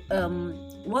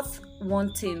 What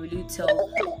one thing will you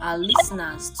tell our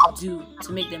listeners to do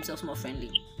to make themselves more friendly?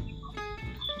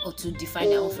 or to define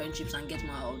their own friendships and get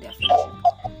more out of their friendship.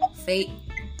 Faith,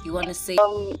 you want to say?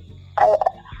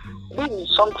 This is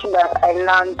something that I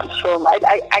learned from.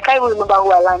 I can't even remember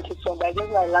who I learned it from, but I just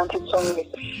know I learned it somewhere.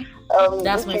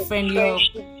 That's my friend, you're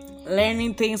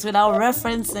learning things without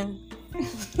referencing.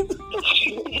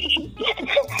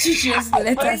 Just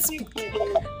let us speak.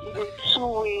 It's a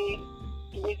two-way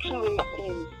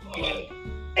thing.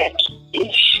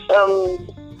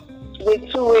 The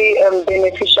two-way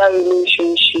beneficial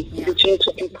relationship between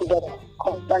two people that are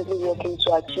constantly working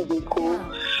to achieve a goal,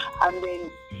 and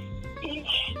then if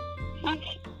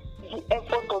the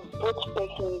effort of both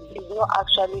persons is not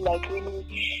actually like really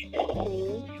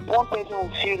seen, one person will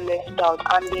feel left out,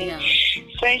 and then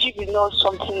friendship is not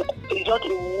something, it's not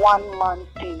a one-man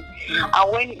thing.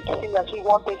 And when it seems as if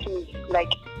one person is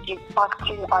like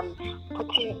impacting and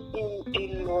putting in a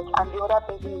lot, and the other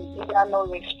person is either not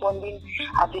responding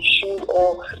as it should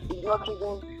or is not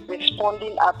even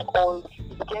responding at all,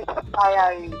 it gets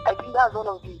tiring. I think that's one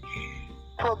of the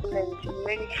problems in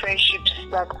many friendships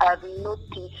that I've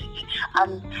noticed.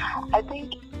 And I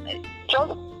think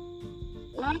just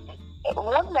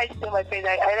one night tell my friend,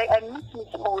 I meet me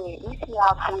somewhere, meet me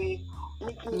halfway,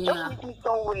 just meet me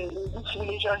somewhere in this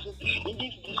relationship, in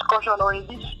this discussion or in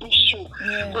this issue.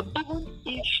 So even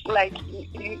if like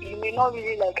you may not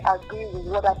really like agree with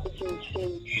what that person is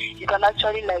saying, you can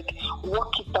actually like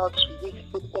work it out with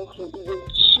the person. It's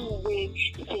a two-way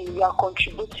thing. You are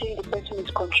contributing, the person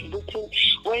is contributing.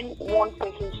 When one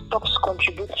person stops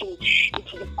contributing,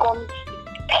 it becomes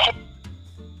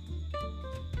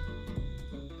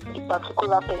the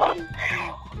particular person.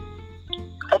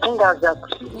 I think that's that.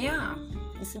 Yeah.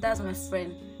 You see, that's my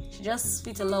friend. She just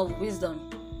spits a lot of wisdom.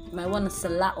 You might want to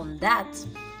salat on that.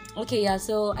 Okay, yeah,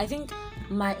 so I think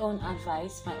my own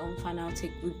advice, my own final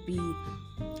take would be,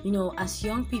 as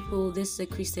young people, this is a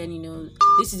Christian,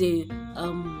 this is a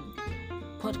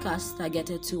podcast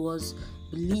targeted towards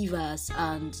believers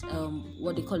and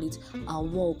what they call it, our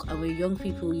walk. And we're young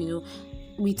people,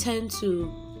 we tend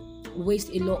to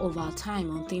waste a lot of our time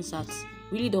on things that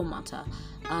really don't matter,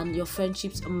 and your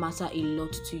friendships matter a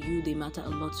lot to you, they matter a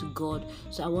lot to God.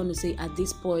 So I want to say at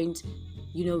this point,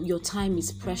 your time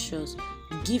is precious.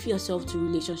 Give yourself to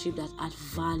relationships that add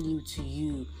value to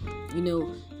you.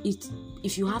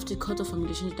 If you have to cut off from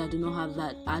relationships that do not have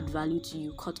that add value to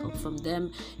you, cut off from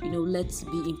them. Let's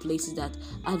be in places that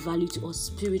add value to us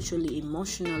spiritually,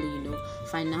 emotionally,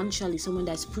 financially. Someone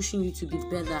that's pushing you to be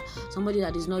better, somebody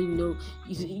that is not,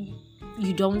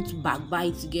 you don't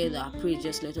backbite together. I pray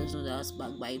just let us know that that's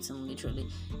backbiting, literally.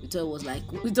 We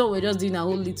thought we're just doing a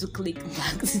whole little click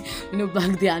back,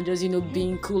 back there and just,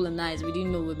 being cool and nice. We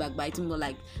didn't know we're backbiting, but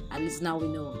like, at least now we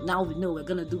know. Now we know we're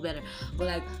gonna do better. But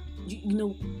like,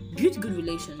 build good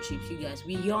relationships, you guys.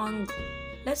 We're young.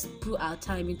 Let's put our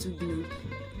time into,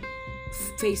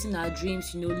 facing our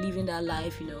dreams, living that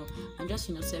life, and just,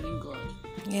 serving God.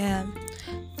 Yeah.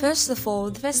 First of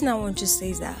all, the first thing I want to say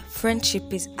is that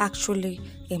friendship is actually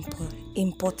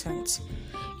important.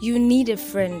 You need a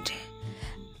friend.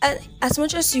 And as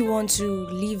much as you want to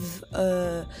live,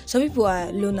 some people are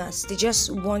loners. They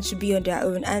just want to be on their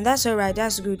own, and that's all right.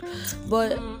 That's good.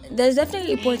 But there's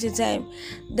definitely a point in time.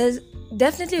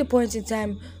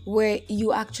 Where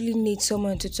you actually need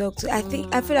someone to talk to. I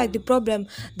feel like the problem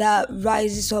that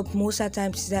rises up most of the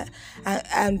times is that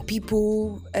and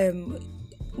people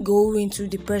go into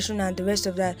depression and the rest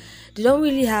of that. They don't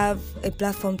really have a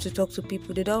platform to talk to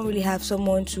people. They don't really have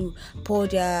someone to pour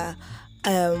their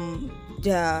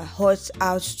hearts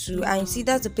out to. And you see,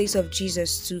 that's the place of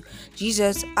Jesus too.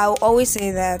 Jesus, I always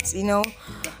say that,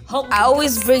 I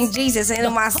always bring Jesus into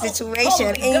my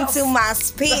situation, into my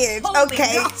spirit.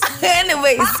 Okay.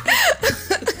 Anyways,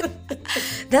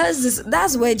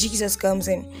 that's where Jesus comes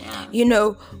in.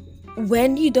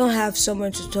 When you don't have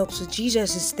someone to talk to,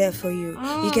 Jesus is there for you.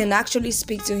 You can actually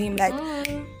speak to him like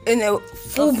in a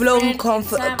full-blown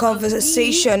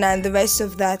conversation and the rest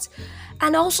of that.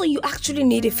 And also, you actually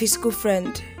need a physical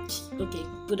friend. Okay,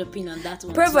 put a pin on that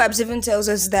one. Proverbs even tells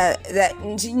us that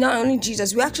not only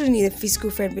Jesus, we actually need a physical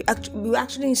friend. We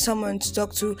actually need someone to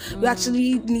talk to. We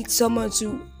actually need someone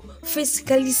to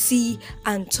physically see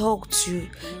and talk to.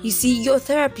 You see, your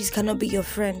therapist cannot be your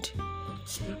friend.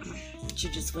 You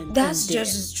just went. That's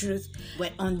just the truth.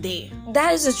 We're on there.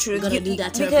 That is the truth. We're gonna do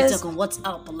that therapy talk on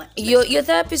WhatsApp. Like your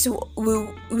therapist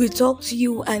will talk to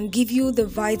you and give you the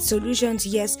right solutions.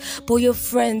 Yes, but your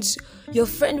friend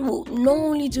will not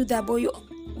only do that, but you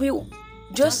will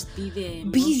just be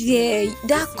there.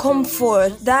 That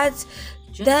comfort, that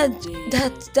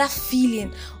that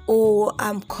feeling, oh,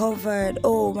 I'm covered,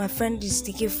 oh, my friend is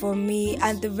thinking for me,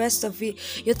 and the rest of it.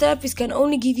 Your therapist can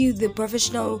only give you the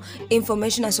professional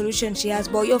information and solution she has,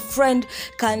 but your friend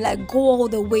can like go all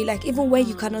the way, like even when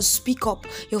you cannot speak up,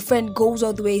 your friend goes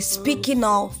all the way speaking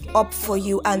up for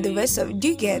you, and the rest of it. Do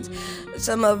you get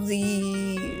some of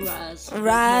the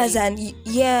raz and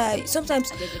yeah,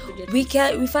 sometimes we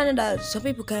find out that some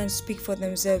people can't speak for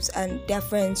themselves and their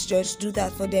friends just do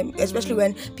that for them, especially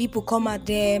when people come at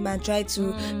them and try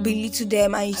to belittle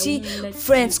them, and you see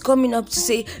friends coming up to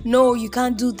say, no, you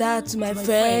can't do that to my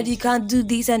friend, you can't do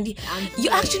this, and you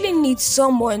actually need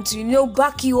someone to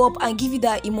back you up and give you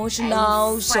that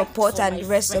emotional support and the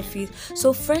rest of it.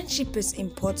 So friendship is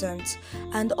important,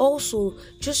 and also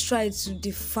just try to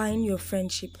define your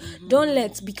friendship. Don't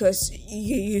let, because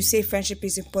you say friendship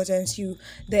is important, you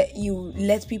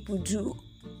let people do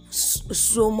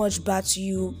so much bad to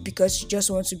you because you just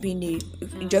want to you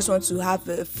just want to have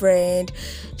a friend.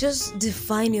 Just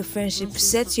define your friendship,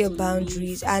 set your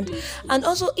boundaries, and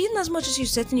also, even as much as you're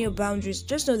setting your boundaries,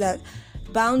 just know that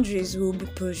boundaries will be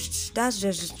pushed. That's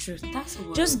just the truth. That's the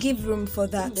word. Just give room for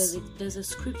that. There's a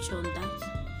scripture on that.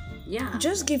 Yeah.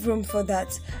 Just give room for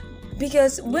that.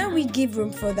 Because when we give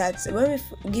room for that, when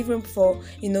we give room for,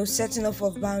 setting off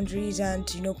of boundaries and,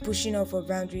 pushing off of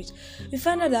boundaries, we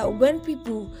find out that when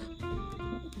people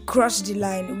cross the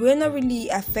line, we're not really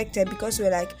affected because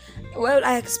we're like, well,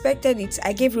 I expected it.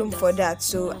 I gave room for that,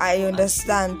 so I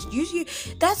understand. Usually,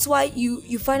 that's why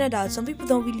you find out that some people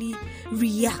don't really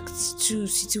react to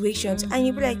situations, and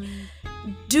you'll be like,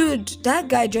 dude, that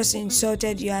guy just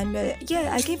insulted you, and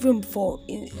yeah, I give room for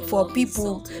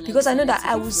people because I know that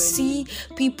I will see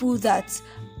people that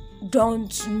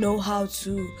don't know how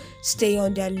to stay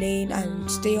on their lane and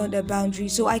stay on their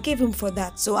boundaries, so I gave room for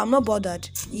that, so I'm not bothered.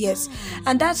 Yes.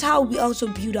 And that's how we also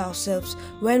build ourselves,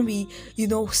 when we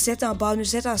set our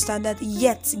boundaries, set our standard,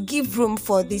 yet give room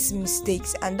for these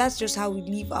mistakes. And that's just how we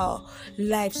live our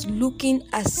lives, looking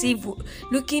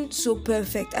so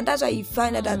perfect. And that's why you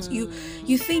find out that you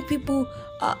think people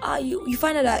you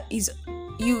find out that is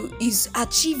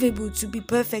achievable to be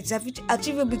perfect,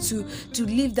 achievable to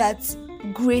live that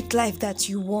great life that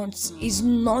you want. Is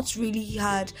not really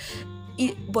hard,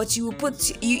 but you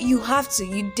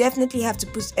definitely have to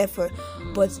put effort,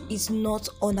 but it's not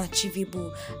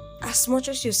unachievable. As much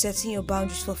as you're setting your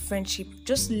boundaries for friendship,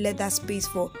 just let that space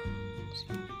for,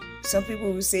 some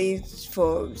people will say,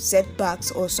 for setbacks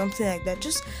or something like that.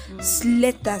 Just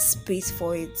let that space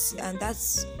for it. And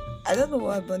that's, I don't know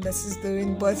what Abundance is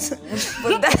doing, but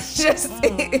that's just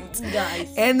it.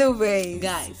 Guys. Anyway,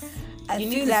 guys, I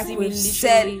feel like we've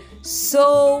said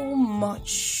so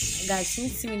much. Guys, you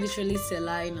see me literally say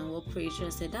line and what Pressure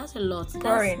said. That's a lot.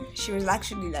 Purring. She was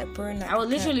actually like purring. Like I was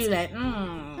literally like,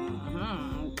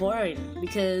 purring,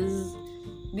 because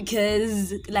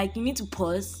like you need to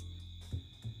pause,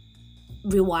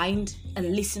 rewind,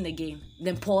 and listen again.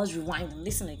 Then pause, rewind, and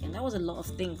listen again. That was a lot of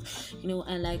things,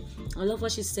 and like I love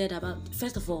what she said about,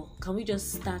 first of all, can we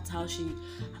just start how she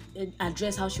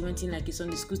address how she went in like a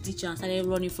Sunday school teacher and started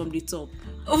running from the top.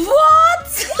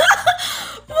 What?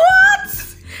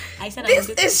 What? I said this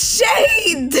is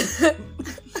shade.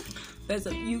 First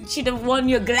of all, you should have worn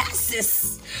your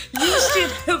glasses. You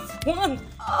should have worn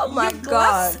my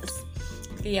glasses.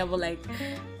 God. Okay, yeah, but like,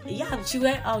 yeah, she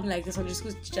went out like a Sunday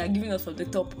school teacher, giving us from the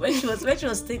top. When she was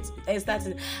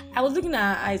starting, I was looking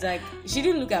at her eyes like, she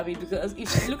didn't look at me, because if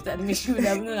she looked at me, she would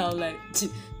have known. I was like,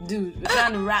 dude, we're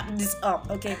trying to wrap this up,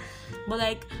 okay? But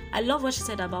like, I love what she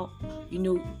said about,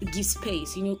 give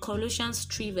space. Colossians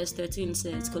 3 verse 13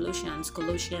 says,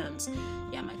 Colossians,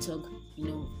 yeah, my tongue,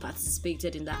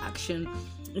 participated in that action.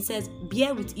 It says,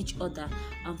 bear with each other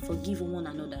and forgive one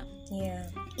another. Yeah.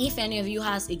 If any of you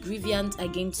has a grievance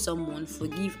against someone,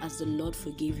 forgive as the Lord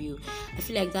forgave you. I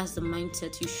feel like that's the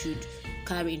mindset you should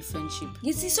carry in friendship.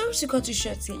 You see, sorry to cut you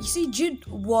short here. You see, Jude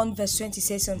 1 verse 20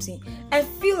 says something. I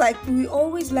feel like we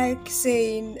always like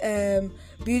saying,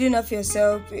 building up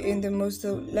yourself in the most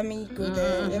of, let me go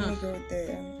there.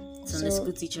 Sunday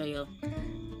school teacher, yo.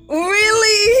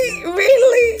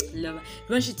 Really? Love her.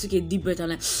 When she took a deep breath, I'm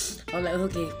like,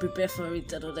 okay, prepare for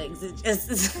it. I don't like,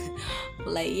 just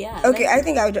like, yeah. Okay, I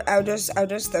think I'll just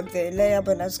stop there. Let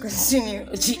Abundance continue.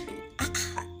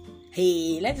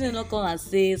 Hey, let me not come and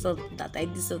say something that I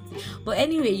did something. But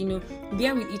anyway,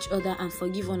 bear with each other and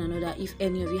forgive one another if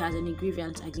any of you has any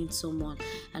grievance against someone.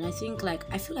 And I feel like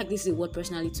this is a word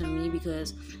personally to me,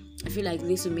 because I feel like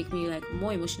this will make me like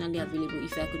more emotionally available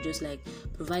if I could just like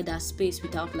provide that space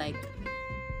without like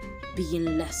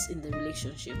being less in the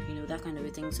relationship, that kind of a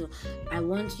thing. So I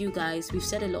want you guys, we've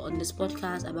said a lot on this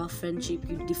podcast about friendship.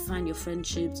 You define your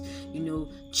friendships,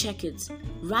 check it,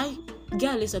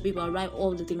 get a list of people, write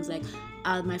all the things like,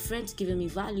 are my friends giving me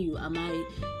value?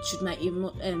 Should my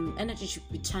energy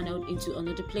should be channeled into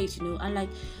another place, and like,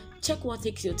 check what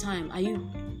takes your time. Are you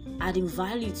adding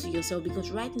value to yourself?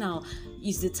 Because right now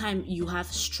is the time you have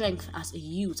strength as a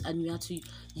youth and you have to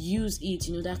use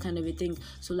it, that kind of a thing.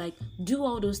 So like, do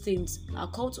all those things. A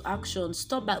call to action.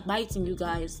 Stop backbiting, you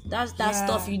guys. That's that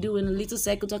stuff you do in a little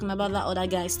circle talking about that other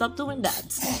guy. Stop doing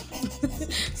that.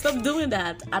 Stop doing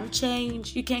that. I'm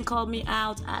changed. You can't call me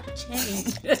out. I've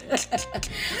changed.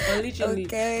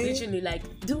 literally, like,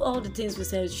 do all the things we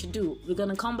said you should do. We're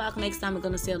gonna come back next time. We're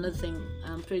gonna say another thing.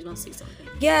 Praise one, say something.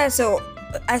 Yeah. So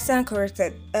I stand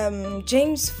corrected.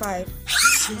 James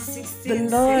 5:16. The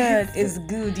Lord is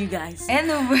good, you guys.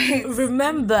 Anyway,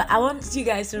 remember, I want you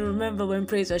guys to remember when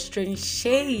praise was throwing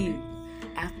shade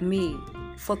at me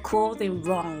for quoting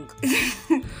wrong.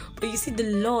 But you see, the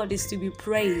Lord is to be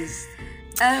praised.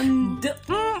 James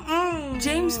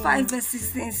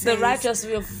 5:16 says, the righteous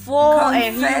will fall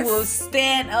and he will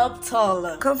stand up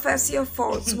taller. Confess your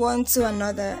faults one to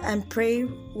another and pray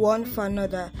one for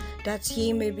another that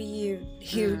ye may be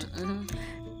healed.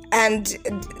 And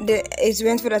it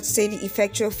went for that to say the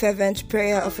effectual fervent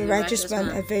prayer of a righteous man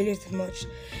availeth much.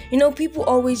 People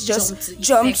always just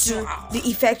jump to the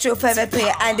effectual fervent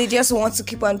prayer and they just want to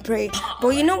keep on praying. But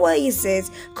you know what he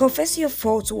says? Confess your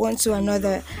faults one to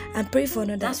another and pray for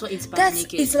another. That's what inspired me.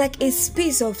 It's like a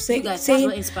space of saying,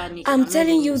 I'm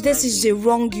telling you this is the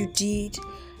wrong you did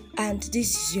and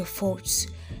this is your fault.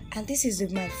 And this is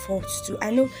my fault too.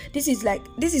 I know this is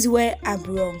where I'm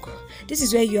wrong. This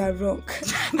is where you are wrong.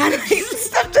 And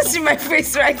stop touching my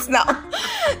face right now.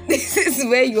 This is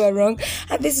where you are wrong,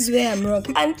 and this is where I'm wrong.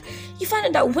 And you find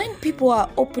out that when people are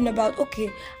open about, okay,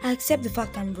 I accept the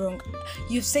fact I'm wrong.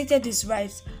 You've stated this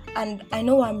right, and I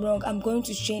know I'm wrong. I'm going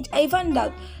to change. I find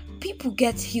out people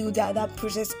get healed at that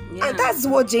process, and that's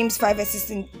what James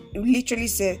 5:16 literally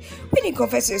says. When you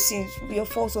confess your sins, your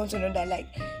faults one to another, like,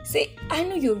 say, I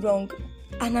know you're wrong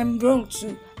and I'm wrong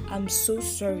too, I'm so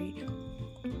sorry.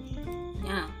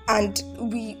 And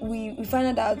we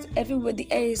find out everywhere the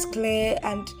air is clear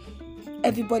and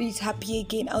everybody's happy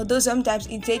again, although sometimes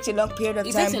it takes a long period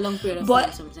of time.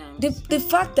 But the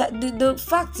fact that the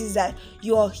fact is that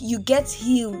you get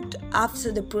healed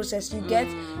after the process. You get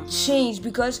changed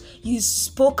because you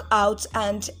spoke out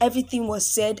and everything was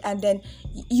said, and then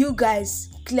you guys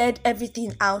cleared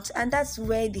everything out, and that's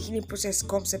where the healing process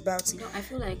comes about. I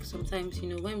feel like sometimes,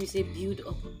 when we say build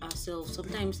up ourselves,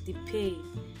 sometimes the pain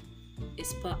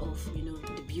is part of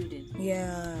the building.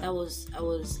 I was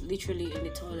literally in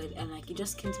the toilet and like it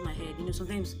just came to my head,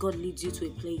 sometimes God leads you to a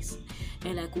place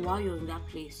and like while you're in that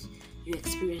place you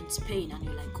experience pain and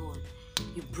you're like, God,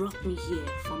 you brought me here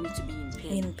for me to be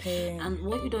in pain. And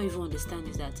what you don't even understand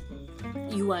is that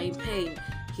you are in pain.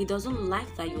 He doesn't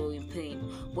like that you're in pain,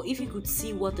 but if you could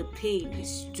see what the pain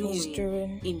is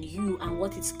doing in you and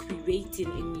what it's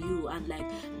creating in you, and like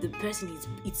the person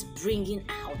it's bringing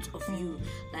out of you,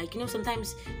 like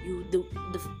sometimes we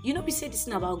say this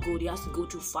thing about God, you have to go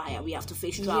through fire, we have to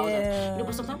face trials,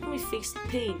 but sometimes when we face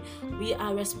pain,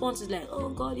 our response is like, oh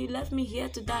God, you left me here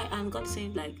to die, and God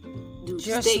saying like, dude,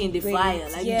 just stay in the fire,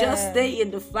 like just stay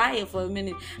in the fire for a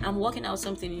minute. I'm working out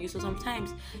something in you. So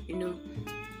sometimes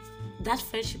that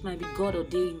friendship might be God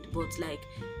ordained, but like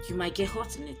you might get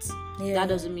hurt in it. That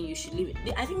doesn't mean you should leave it.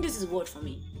 I think this is word for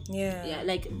me.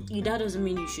 Like that doesn't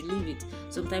mean you should leave it.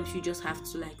 Sometimes you just have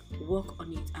to like work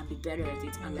on it and be better at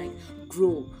it and like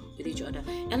grow with each other.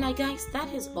 And like guys,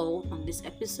 that is all on this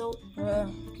episode.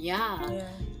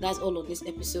 That's all on this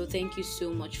episode. Thank you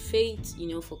so much, Faith,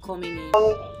 for coming in.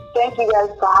 Thank you guys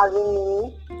for having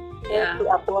me. Thank you,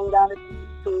 Abundance.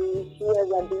 You guys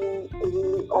are doing a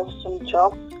really awesome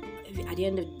job. At the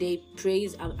end of the day,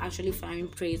 I'm actually firing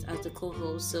praise as the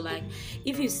co-host. So like,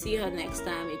 if you see her next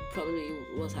time, it probably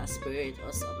was her spirit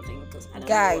or something. Because I don't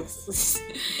guys,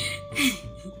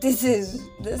 this is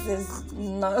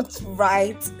not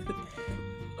right.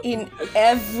 In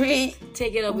every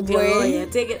take it up with your lawyer.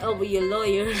 Take it up with your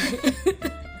lawyer.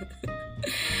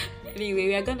 Anyway,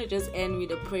 we are gonna just end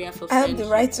with a prayer for friendship. I have the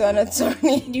right to an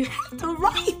attorney. You have the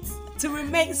right to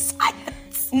remain silent.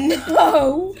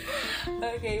 No.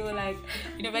 Okay, well, like,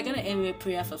 we're gonna end with a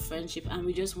prayer for friendship, and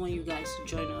we just want you guys to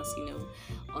join us,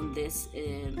 on this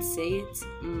and say it.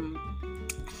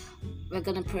 We're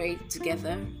gonna pray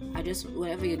together.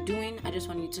 Whatever you're doing, I just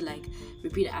want you to like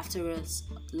repeat after us.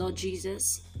 Lord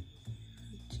Jesus,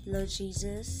 Lord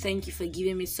Jesus, thank you for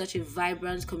giving me such a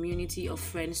vibrant community of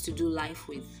friends to do life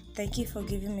with. Thank you for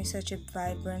giving me such a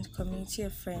vibrant community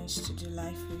of friends to do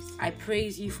life with. I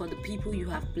praise you for the people you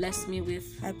have blessed me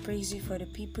with. I praise you for the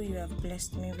people you have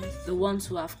blessed me with. The ones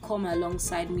who have come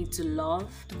alongside me to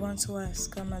love. The ones who have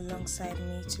come alongside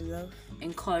me to love.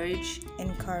 Encourage.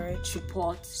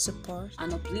 Support.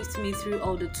 And uplift me through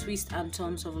all the twists and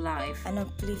turns of life. I'm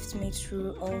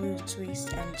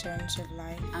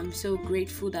so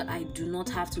grateful that I do not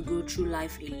have to go through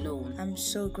life alone. I'm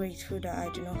so grateful that I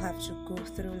do not have to go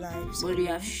through life. But you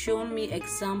have shown me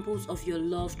examples of your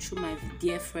love through my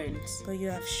dear friends.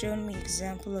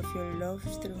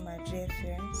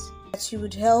 That you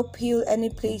would help heal any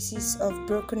places of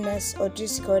brokenness or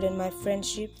discord in my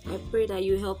friendship. I pray that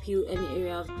you help heal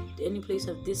any place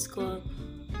of discord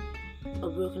or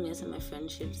brokenness in my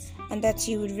friendships. And that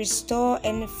you would restore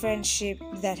any friendship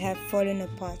that have fallen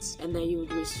apart. And that you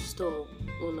would restore,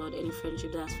 oh Lord, any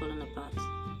friendship that has fallen apart.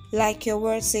 Like your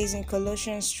word says in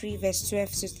Colossians 3 verse 12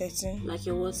 to 13.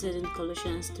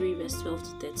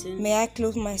 May I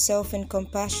clothe myself in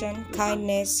compassion,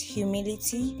 kindness,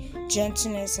 humility,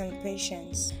 gentleness, and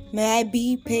patience. May I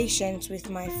be patient with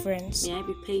my friends.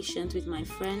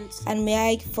 And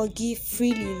may I forgive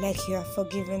freely like you have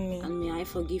forgiven me. As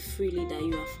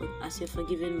you have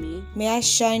forgiven me. May I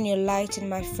shine your light in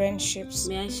my friendships.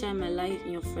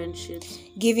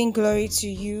 Giving glory to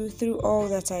you through all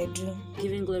that I do.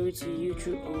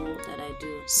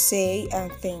 Say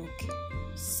and think.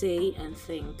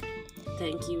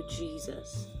 Thank you,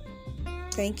 Jesus.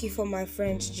 Thank you for my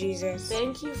friends, Jesus.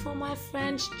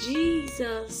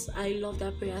 I love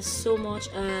that prayer so much,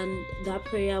 and that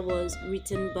prayer was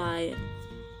written by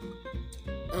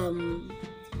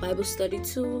Bible Study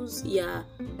Tools. Yeah.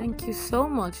 Thank you so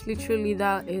much. Literally,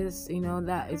 that is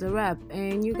a wrap.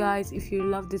 And you guys, if you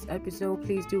love this episode,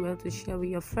 please do well to share with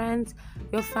your friends,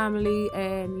 your family,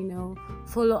 and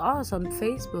follow us on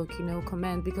Facebook.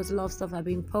 Comment, because a lot of stuff have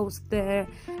been posted there,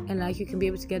 and you can be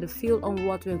able to get a feel on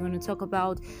what we're going to talk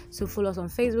about. So follow us on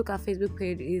Facebook. Our Facebook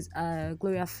page is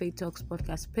Gloria Faith Talks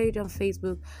podcast page on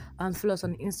Facebook, and follow us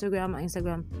on Instagram. Our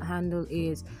Instagram handle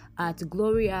is at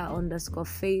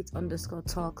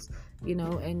Gloria_Faith_Talks.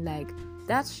 And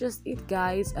that's just it,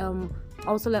 guys.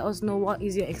 Also let us know, what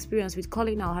is your experience with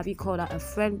calling out? Have you called out a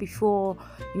friend before?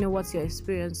 What's your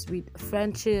experience with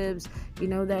friendships?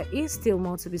 There is still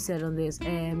more to be said on this,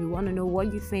 and we want to know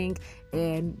what you think,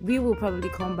 and we will probably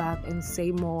come back and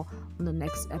say more on the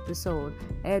next episode.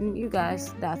 And you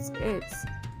guys, that's it.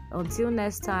 Until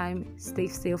next time, stay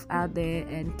safe out there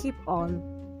and keep on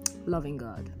loving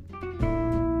God.